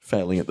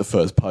failing at the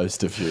first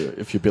post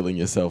if you're billing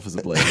yourself as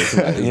a Blair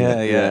lookalike.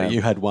 Yeah.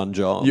 You had one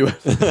job. You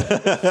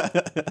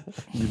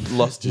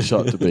lost your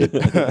shot to beat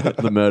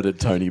the murdered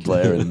Tony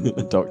Blair in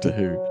Doctor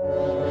Who.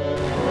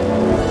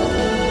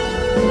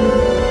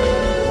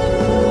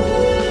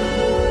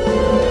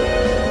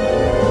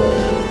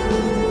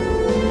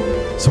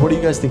 So what do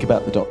you guys think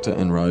about the Doctor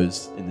and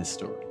Rose in this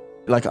story?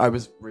 Like, I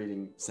was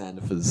reading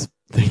Sandifer's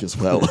thing as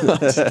well.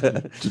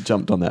 Just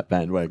jumped on that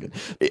bandwagon.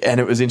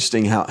 And it was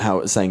interesting how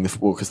it was saying,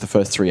 because the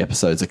first 3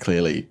 episodes are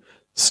clearly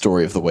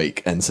story of the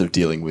week and sort of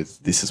dealing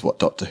with this is what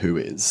Doctor Who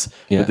is.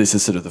 Yeah. But this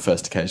is sort of the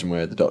first occasion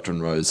where the Doctor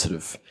and Rose sort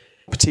of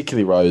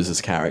particularly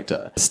Rose's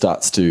character,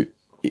 starts to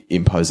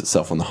impose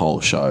itself on the whole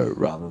show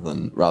rather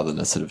than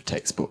a sort of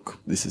textbook.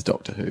 This is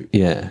Doctor Who.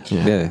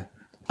 Yeah.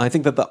 I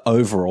think that the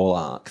overall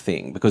arc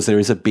thing, because there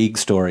is a big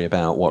story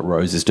about what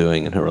Rose is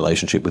doing and her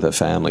relationship with her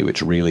family,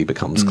 which really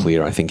becomes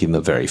clear, I think, in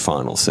the very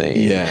final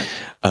scene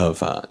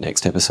of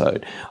next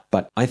episode.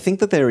 But I think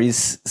that there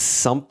is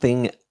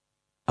something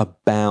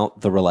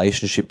about the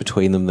relationship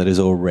between them that is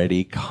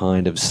already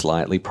kind of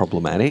slightly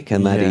problematic,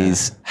 and that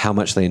is how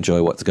much they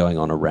enjoy what's going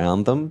on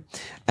around them.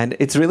 And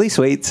it's really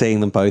sweet seeing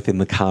them both in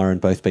the car and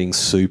both being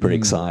super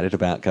excited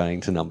about going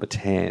to number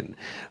 10.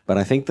 But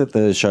I think that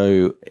the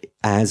show,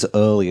 as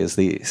early as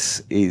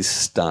this, is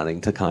starting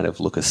to kind of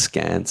look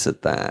askance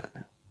at that.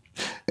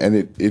 And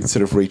it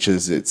sort of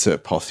reaches its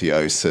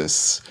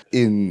apotheosis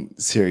in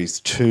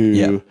series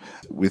 2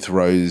 with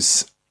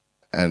Rose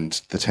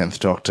and the 10th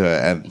Doctor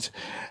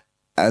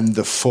and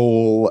the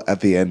fall at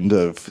the end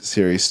of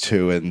series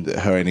 2 and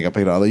her ending up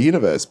in another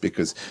universe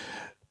because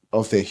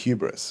of their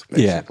hubris,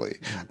 basically.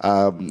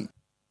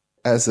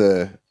 As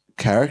a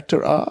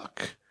character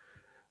arc,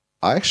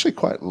 I actually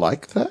quite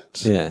like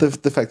that. Yeah.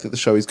 The fact that the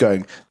show is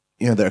going,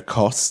 there are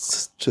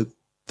costs to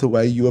the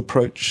way you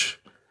approach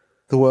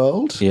the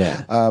world.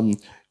 Yeah.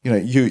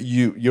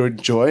 You're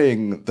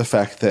enjoying the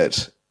fact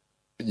that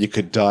you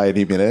could die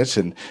any minute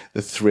and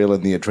the thrill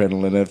and the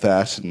adrenaline of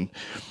that,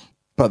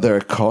 but there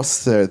are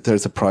costs.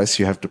 There's a price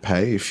you have to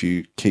pay if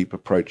you keep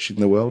approaching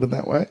the world in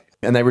that way.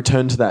 And they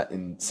return to that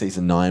in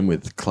season 9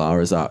 with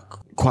Clara's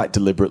arc quite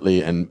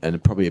deliberately and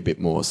probably a bit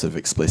more sort of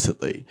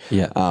explicitly.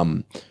 Yeah.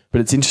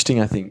 But it's interesting,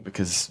 I think,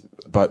 because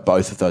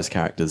both of those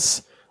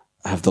characters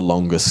have the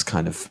longest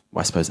kind of,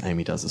 I suppose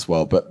Amy does as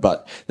well,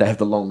 but they have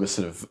the longest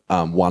sort of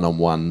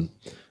one-on-one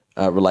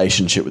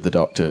relationship with the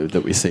Doctor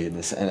that we see in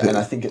this. And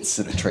I think it's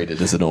sort of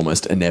treated as an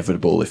almost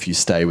inevitable, if you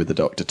stay with the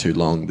Doctor too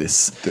long,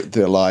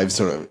 their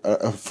lives are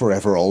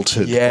forever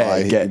altered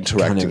by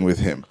interacting with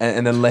him.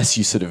 And unless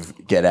you sort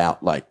of get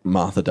out like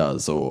Martha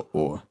does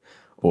or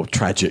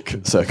tragic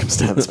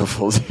circumstance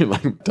befalls you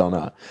like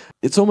Donna,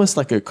 it's almost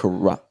like a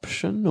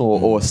corruption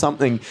or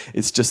something.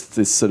 It's just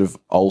this sort of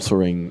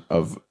altering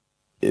of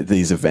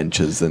these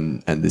adventures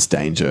and this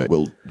danger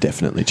will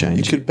definitely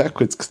change. You could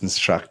backwards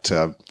construct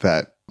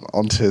that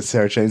onto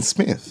Sarah Jane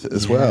Smith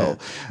as well.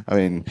 I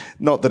mean,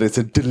 not that it's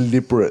a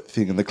deliberate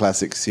thing in the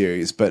classic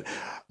series, but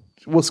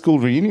School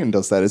Reunion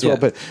does that as well.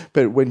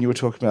 But when you were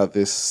talking about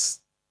this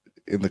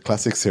in the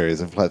classic series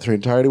of Flight Through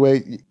Entirety,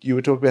 where you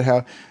were talking about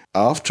how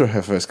after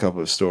her first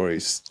couple of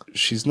stories,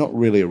 she's not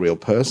really a real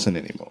person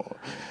anymore,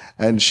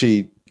 and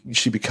she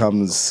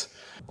becomes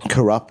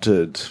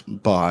corrupted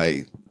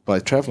by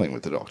traveling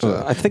with the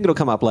Doctor. I think it'll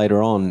come up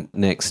later on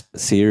next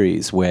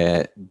series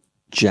where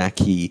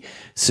Jackie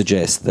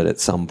suggests that at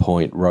some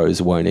point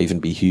Rose won't even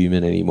be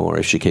human anymore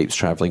if she keeps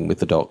traveling with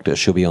the Doctor.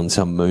 She'll be on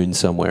some moon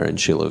somewhere and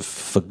she'll have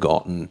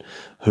forgotten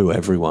who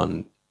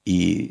everyone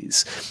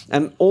is.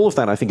 And all of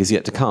that I think is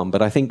yet to come.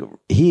 But I think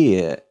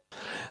here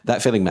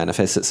that feeling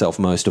manifests itself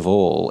most of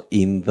all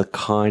in the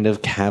kind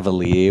of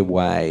cavalier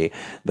way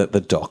that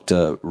the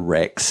Doctor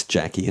wrecks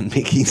Jackie and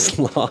Mickey's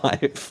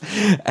life.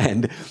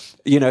 And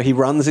he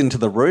runs into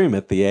the room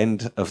at the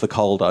end of the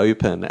cold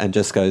open and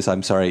just goes,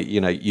 "I'm sorry,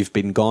 you've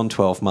been gone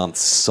 12 months,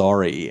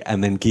 sorry,"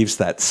 and then gives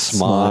that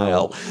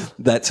smile,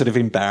 that sort of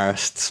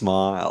embarrassed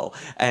smile.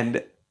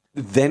 And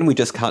then we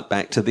just cut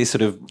back to this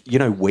sort of,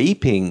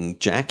 weeping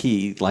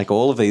Jackie, like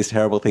all of these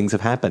terrible things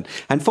have happened.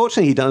 And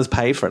fortunately, he does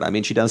pay for it. I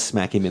mean, she does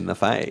smack him in the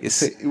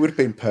face. It would have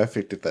been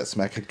perfect if that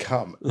smack had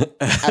come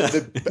at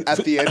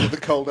the end of the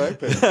cold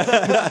open.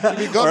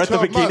 Or at the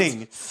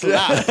beginning.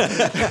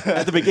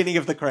 At the beginning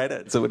of the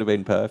credits, it would have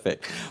been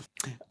perfect.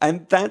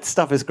 And that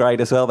stuff is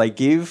great as well. They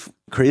give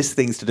Chris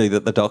things to do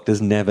that the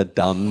Doctor's never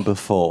done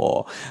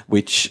before,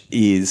 which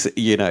is,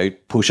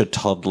 push a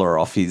toddler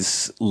off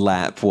his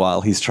lap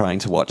while he's trying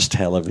to watch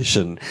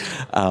television.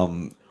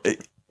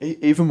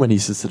 Even when he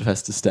sort of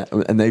has to stand,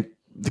 and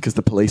because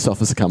the police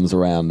officer comes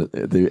around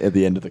at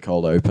the end of the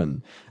cold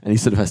open, and he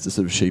sort of has to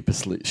sort of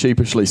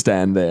sheepishly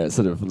stand there,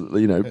 sort of,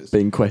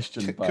 being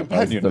questioned by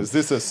companion. Is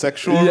this a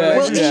sexual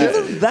Well,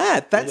 relationship? even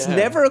that's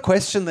never a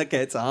question that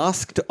gets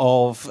asked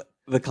of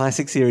the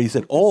classic series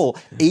at all,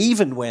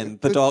 even when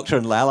the Doctor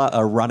and Lalla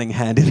are running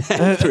hand in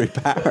hand through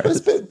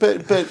Paris.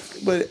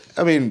 But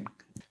I mean,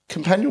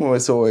 companion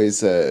was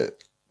always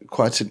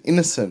quite an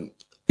innocent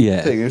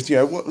thing. It was,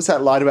 what was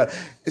that line about?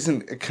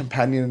 Isn't a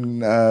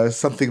companion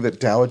something that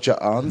dowager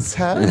aunts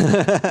have?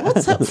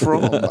 What's that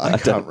from? I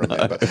can't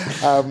remember.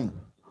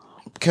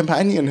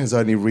 Companion has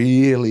only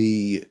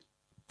really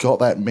got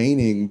that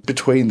meaning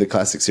between the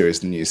classic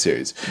series and the new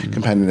series.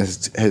 Companion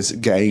has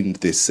gained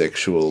this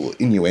sexual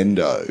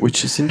innuendo.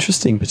 Which is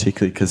interesting,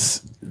 particularly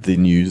because the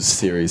new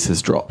series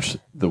has dropped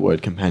the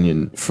word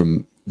companion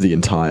from the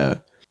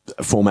entire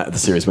format of the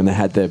series. When they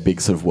had their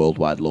big sort of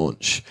worldwide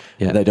launch,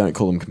 they don't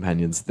call them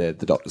companions, they're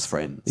the Doctor's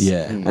friends.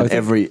 And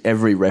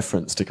every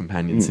reference to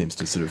companion seems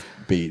to sort of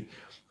be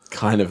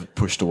kind of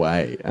pushed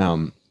away.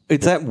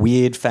 It's that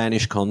weird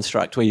fanish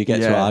construct where you get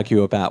to Yeah.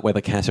 argue about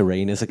whether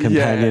Katerina's a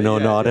companion or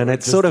not, and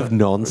it's sort of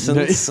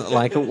nonsense.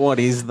 Like, what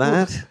is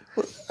that?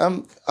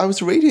 I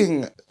was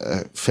reading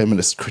a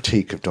feminist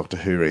critique of Doctor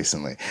Who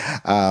recently,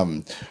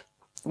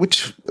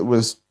 which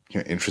was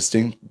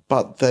interesting,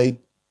 but they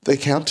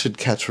counted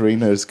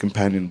Katerina as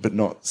companion, but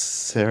not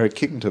Sarah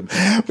Kingdom,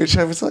 which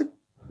I was like,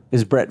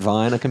 Is Brett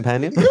Vine a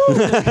companion?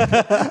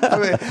 I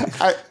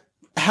mean,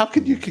 how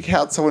could you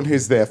count someone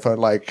who's there for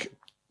like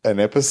an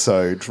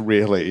episode,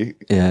 really,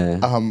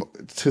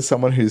 to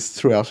someone who's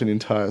throughout an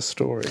entire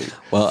story?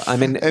 Well, I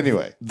mean,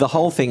 anyway, the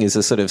whole thing is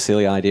a sort of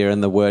silly idea,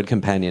 and the word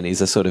companion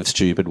is a sort of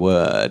stupid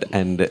word,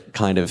 and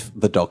kind of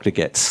the Doctor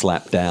gets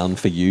slapped down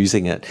for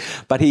using it.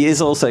 But he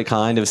is also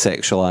kind of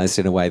sexualized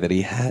in a way that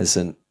he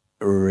hasn't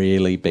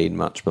really been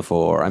much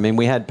before. I mean,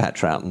 we had Pat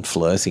Troughton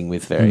flirting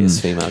with various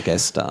female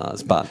guest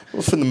stars, but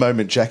from the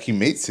moment Jackie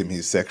meets him,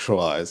 he's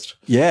sexualized.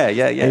 yeah.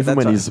 Even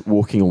when right. he's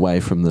walking away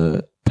from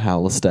the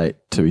Powell estate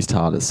to his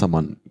TARDIS,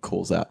 someone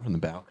calls out from the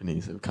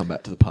balcony, so come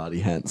back to the party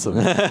handsome,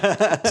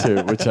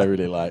 too, which I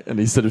really like. And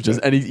he's sort of just,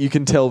 and you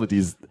can tell that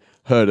he's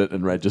heard it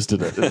and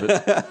registered it.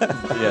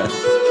 Yeah.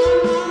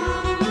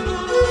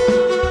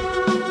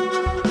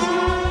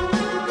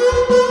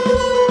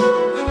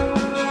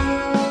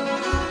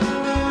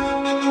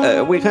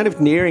 We're kind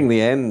of nearing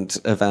the end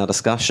of our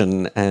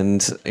discussion,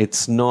 and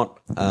it's not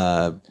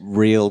a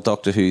real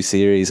Doctor Who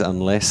series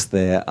unless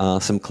there are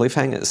some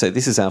cliffhangers. So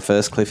this is our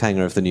first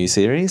cliffhanger of the new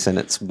series, and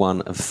it's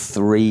one of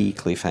 3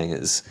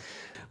 cliffhangers.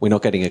 We're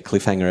not getting a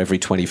cliffhanger every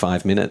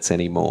 25 minutes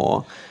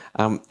anymore.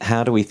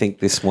 How do we think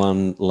this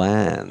one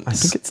lands? I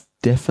think it's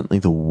definitely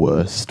the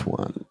worst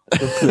one.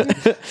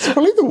 It's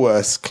probably the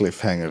worst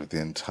cliffhanger of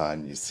the entire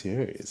new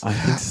series. I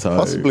think so.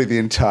 Possibly the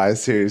entire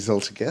series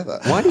altogether.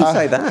 Why do you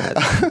say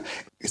that?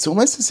 It's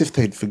almost as if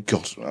they'd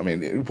forgotten. I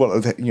mean,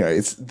 well,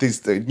 it's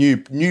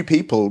the new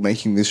people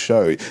making this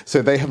show,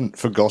 so they haven't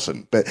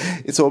forgotten. But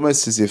it's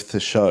almost as if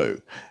the show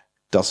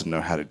doesn't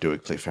know how to do a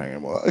cliffhanger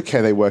anymore. Okay,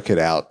 they work it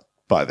out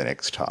by the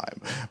next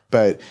time,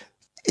 but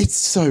it's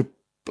so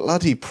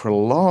bloody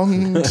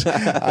prolonged.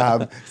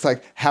 It's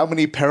like, how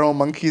many peril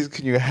monkeys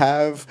can you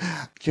have?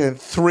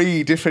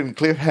 3 different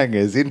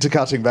cliffhangers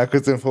intercutting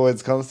backwards and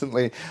forwards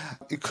constantly.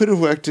 It could have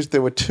worked if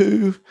there were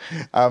 2.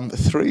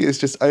 3 is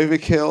just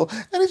overkill,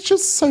 and it's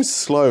just so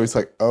slow. It's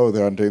like, oh,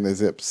 they're undoing their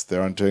zips,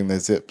 they're undoing their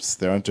zips,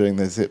 they're undoing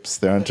their zips,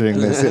 they're undoing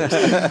their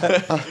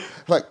zips.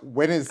 Like,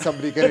 when is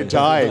somebody going to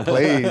die,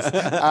 please?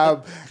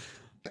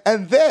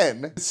 And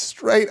then,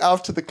 straight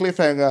after the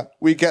cliffhanger,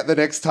 we get the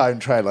next time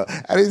trailer.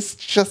 And it's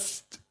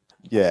just,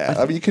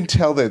 I mean, you can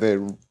tell that they're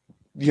new.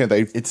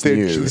 It's a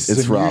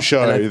new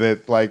show.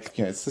 That, like,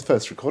 it's the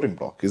first recording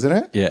block, isn't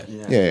it?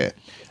 Yeah.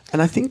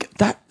 And I think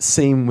that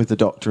scene with the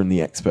Doctor and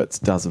the experts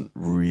doesn't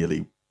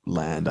really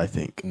land, I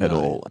think, at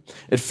all.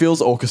 It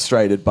feels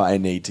orchestrated by a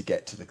need to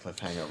get to the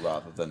cliffhanger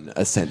rather than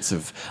a sense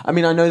of... I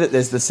mean, I know that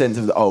there's the sense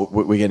of,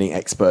 we're getting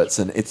experts,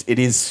 and it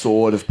is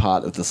sort of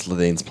part of the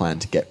Slitheen's plan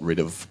to get rid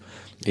of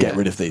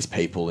these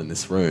people in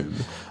this room.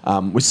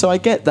 So I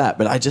get that,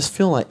 but I just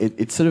feel like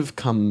it sort of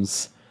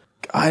comes...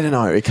 I don't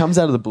know. It comes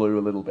out of the blue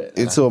a little bit.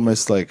 It's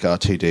almost like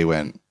RTD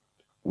went,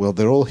 well,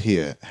 they're all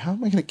here. How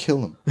am I going to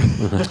kill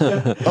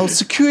them?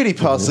 Security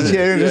passes.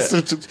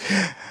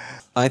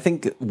 I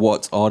think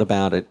what's odd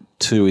about it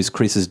too is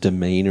Chris's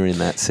demeanour in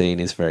that scene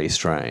is very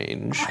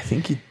strange. I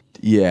think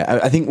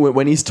I think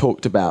when he's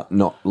talked about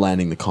not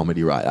landing the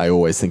comedy right, I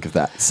always think of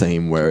that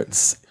scene where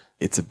it's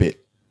a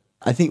bit...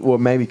 I think,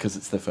 maybe because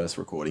it's the first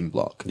recording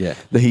block. Yeah.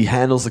 That he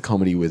handles the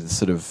comedy with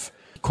sort of...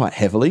 quite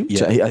heavily,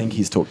 which I think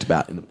he's talked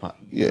about in the past.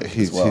 Yeah,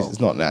 he's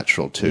not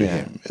natural to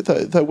him.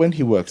 Though when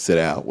he works it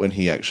out, when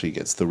he actually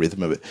gets the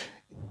rhythm of it,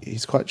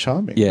 he's quite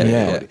charming.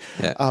 Yeah.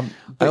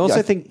 I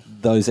also think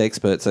those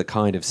experts are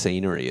kind of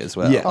scenery as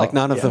well. Yeah. Like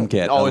none of them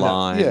get a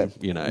line. Yeah.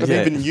 But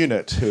even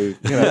Unit, who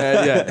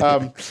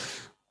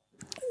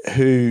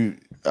who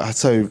are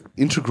so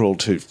integral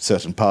to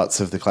certain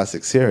parts of the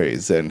classic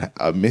series and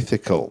are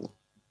mythical.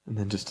 And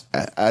then just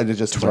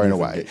thrown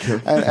away,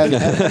 and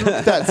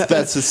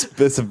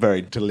that's a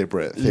very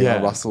deliberate thing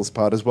on Russell's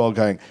part as well.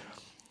 Going,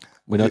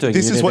 we're not doing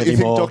this Unit is what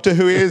anymore. You think Doctor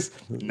Who is?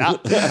 Nah.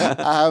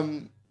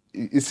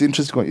 It's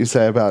interesting what you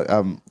say about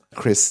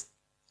Chris,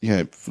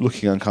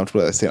 looking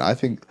uncomfortable at that scene.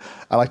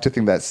 I like to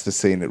think that's the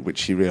scene at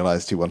which he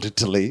realised he wanted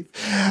to leave,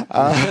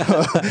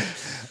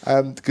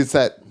 because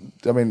that.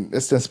 I mean,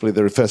 ostensibly,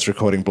 the first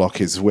recording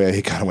block is where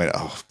he kind of went,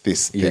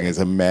 this thing is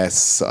a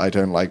mess. I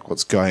don't like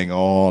what's going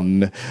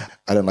on.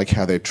 I don't like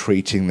how they're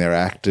treating their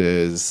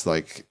actors.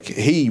 Like,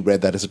 he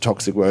read that as a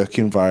toxic work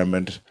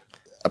environment,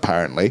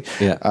 apparently,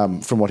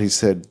 from what he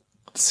said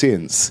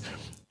since,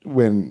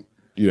 when,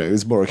 it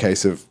was more a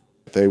case of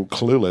they were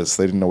clueless.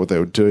 They didn't know what they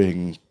were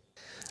doing.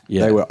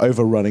 Yeah. They were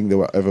overrunning. They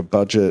were over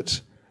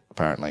budget,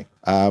 apparently.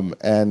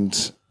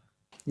 And,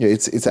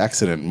 it's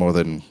accident more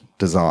than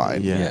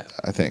design,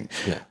 I think.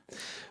 Yeah.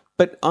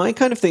 But I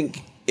kind of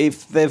think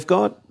if they've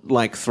got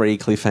like 3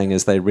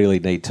 cliffhangers, they really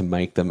need to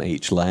make them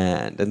each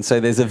land. And so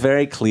there's a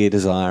very clear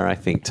desire, I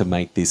think, to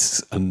make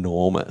this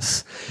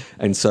enormous.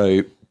 And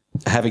so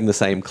having the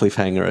same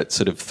cliffhanger at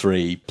sort of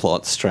 3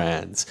 plot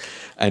strands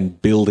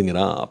and building it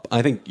up,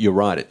 I think you're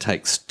right, it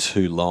takes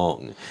too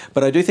long.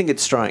 But I do think it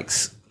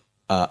strikes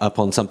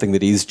upon something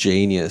that is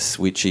genius,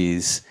 which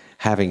is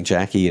having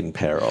Jackie in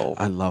peril.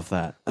 I love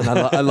that. And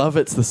I love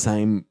it's the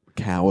same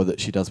cower that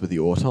she does with the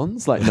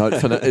Autons. Like, note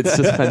for note. It's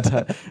just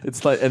fantastic.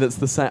 It's like, and it's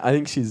the same. I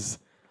think she's,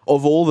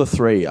 of all the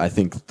 3, I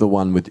think the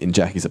one in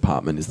Jackie's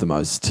apartment is the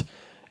most,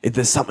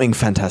 there's something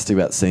fantastic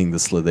about seeing the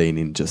Slitheen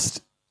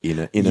in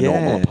a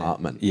normal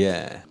apartment.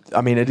 Yeah.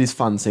 I mean, it is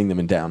fun seeing them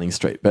in Downing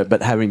Street,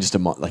 but having just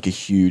a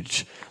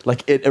huge,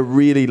 like a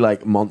really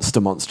like monster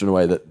in a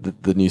way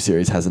that the new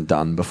series hasn't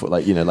done before.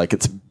 Like, like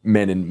it's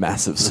men in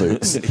massive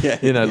suits,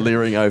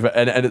 leering over,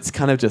 and it's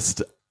kind of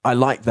just, I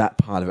like that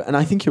part of it. And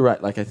I think you're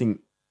right. Like, I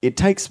think it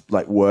takes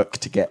like work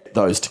to get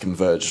those to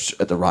converge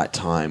at the right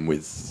time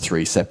with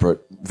 3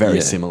 separate,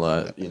 very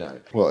similar,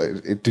 Well,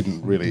 it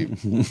didn't really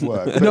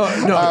work.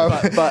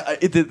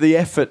 but the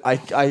effort, I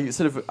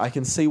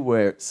can see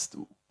where it's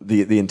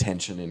the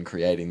intention in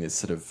creating this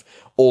sort of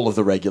all of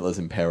the regulars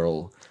in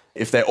peril.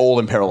 If they're all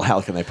in peril,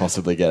 how can they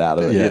possibly get out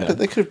of it? Yeah, but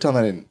they could have done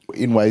that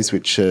in ways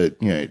which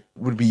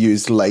would be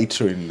used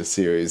later in the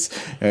series,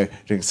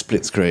 doing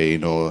split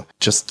screen or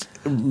just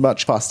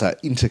much faster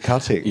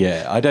intercutting.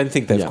 Yeah, I don't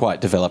think they've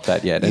quite developed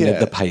that yet,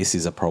 and the pace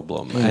is a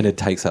problem, and it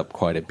takes up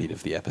quite a bit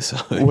of the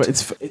episode. Well,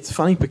 it's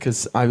funny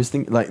because I was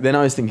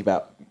thinking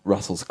about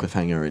Russell's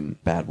cliffhanger in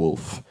Bad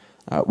Wolf,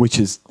 which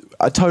is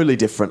a totally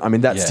different. I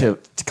mean, that's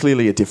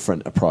clearly a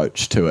different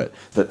approach to it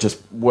that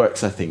just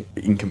works, I think,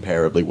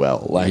 incomparably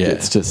well. Like,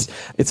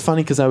 it's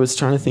funny because I was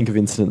trying to think of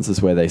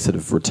instances where they sort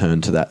of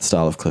return to that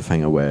style of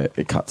cliffhanger where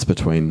it cuts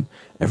between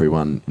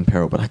everyone in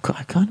peril, but I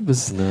kind of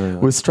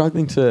was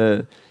struggling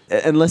to.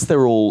 Unless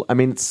they're all, I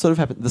mean, it's sort of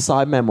happened, the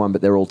Sideman one,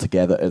 but they're all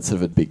together. It's sort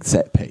of a big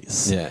set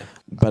piece. Yeah.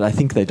 But I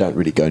think they don't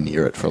really go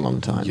near it for a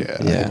long time. Yeah.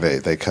 I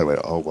think they kind of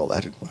went, oh, well,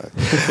 that didn't work.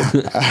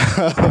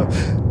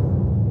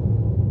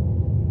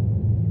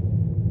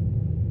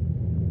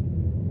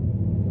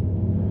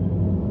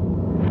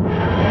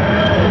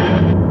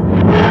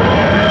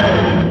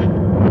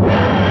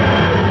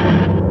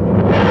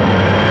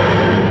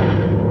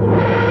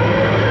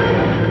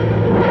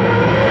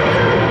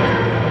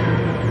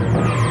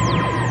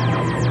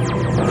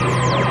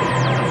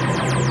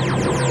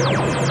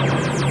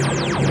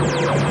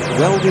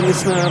 Well, dear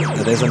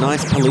listener, there's a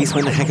nice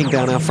policeman hacking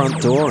down our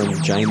front door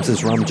and James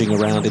is rummaging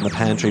around in the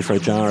pantry for a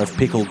jar of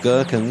pickled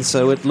gherkins,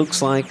 so it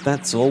looks like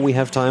that's all we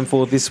have time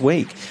for this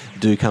week.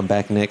 Do come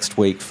back next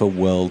week for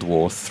World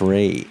War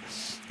III.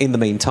 In the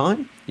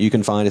meantime, you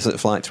can find us at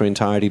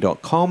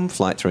flightthroughentirety.com,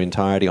 Flight Through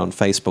Entirety on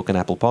Facebook and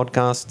Apple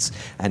Podcasts,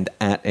 and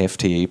at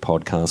FTE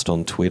Podcast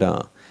on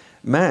Twitter.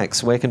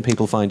 Max, where can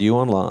people find you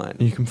online?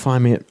 You can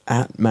find me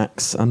at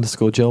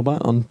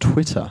Max_Gelbart on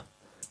Twitter.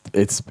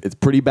 It's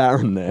pretty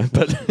barren there,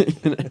 but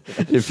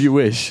if you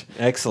wish.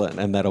 Excellent,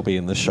 and that'll be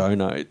in the show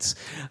notes.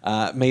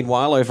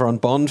 Meanwhile, over on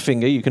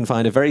Bondfinger, you can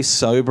find a very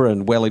sober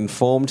and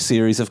well-informed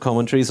series of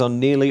commentaries on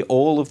nearly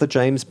all of the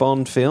James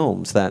Bond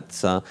films.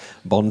 That's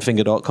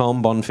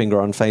bondfinger.com,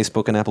 Bondfinger on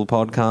Facebook and Apple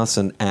Podcasts,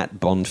 and at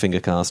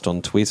BondfingerCast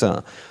on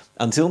Twitter.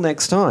 Until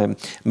next time,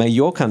 may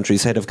your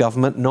country's head of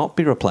government not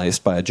be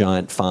replaced by a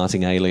giant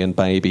farting alien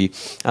baby,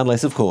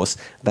 unless, of course,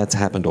 that's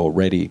happened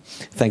already.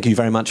 Thank you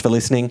very much for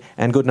listening,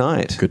 and good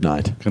night. Good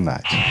night. Good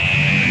night.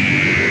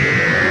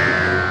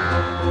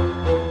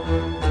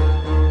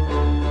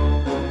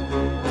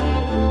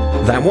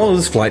 That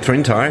was Flight Through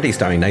Entirety,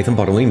 starring Nathan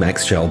Bottomley,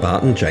 Max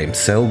Gelbart and James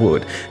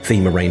Selwood.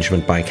 Theme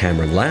arrangement by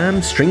Cameron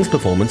Lamb, strings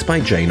performance by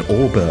Jane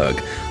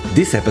Orberg.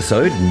 This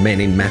episode,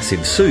 Men in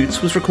Massive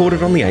Suits, was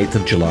recorded on the 8th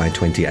of July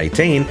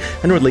 2018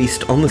 and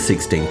released on the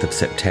 16th of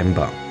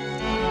September.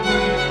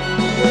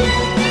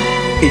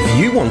 If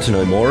you want to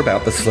know more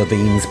about the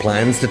Slitheen's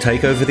plans to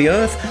take over the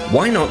Earth,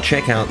 why not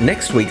check out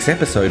next week's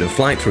episode of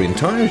Flight Through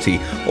Entirety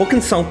or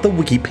consult the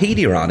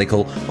Wikipedia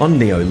article on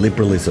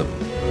neoliberalism.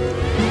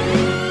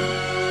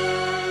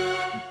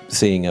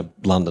 Seeing a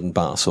London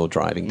bus or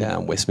driving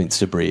down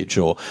Westminster Bridge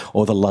or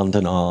the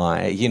London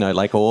Eye,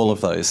 like all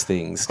of those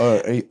things. Or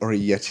a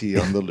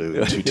Yeti on the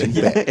loo. Tooting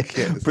Beck.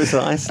 Yes.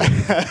 Precisely.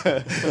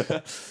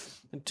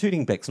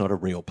 Tooting Beck's not a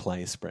real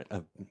place, Brett.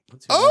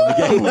 What's your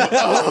name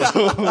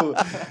again?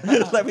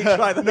 Let me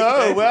try that again.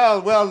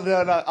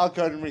 No, I'll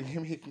go and ring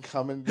him. He can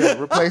come and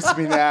replace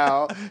me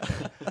now.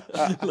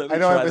 I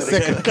know I'm a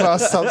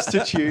second-class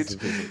substitute.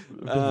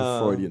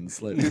 Freudian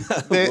slip.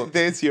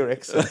 There's your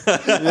exit.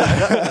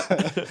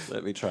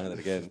 Let me try that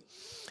again.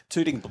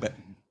 Tooting Beck.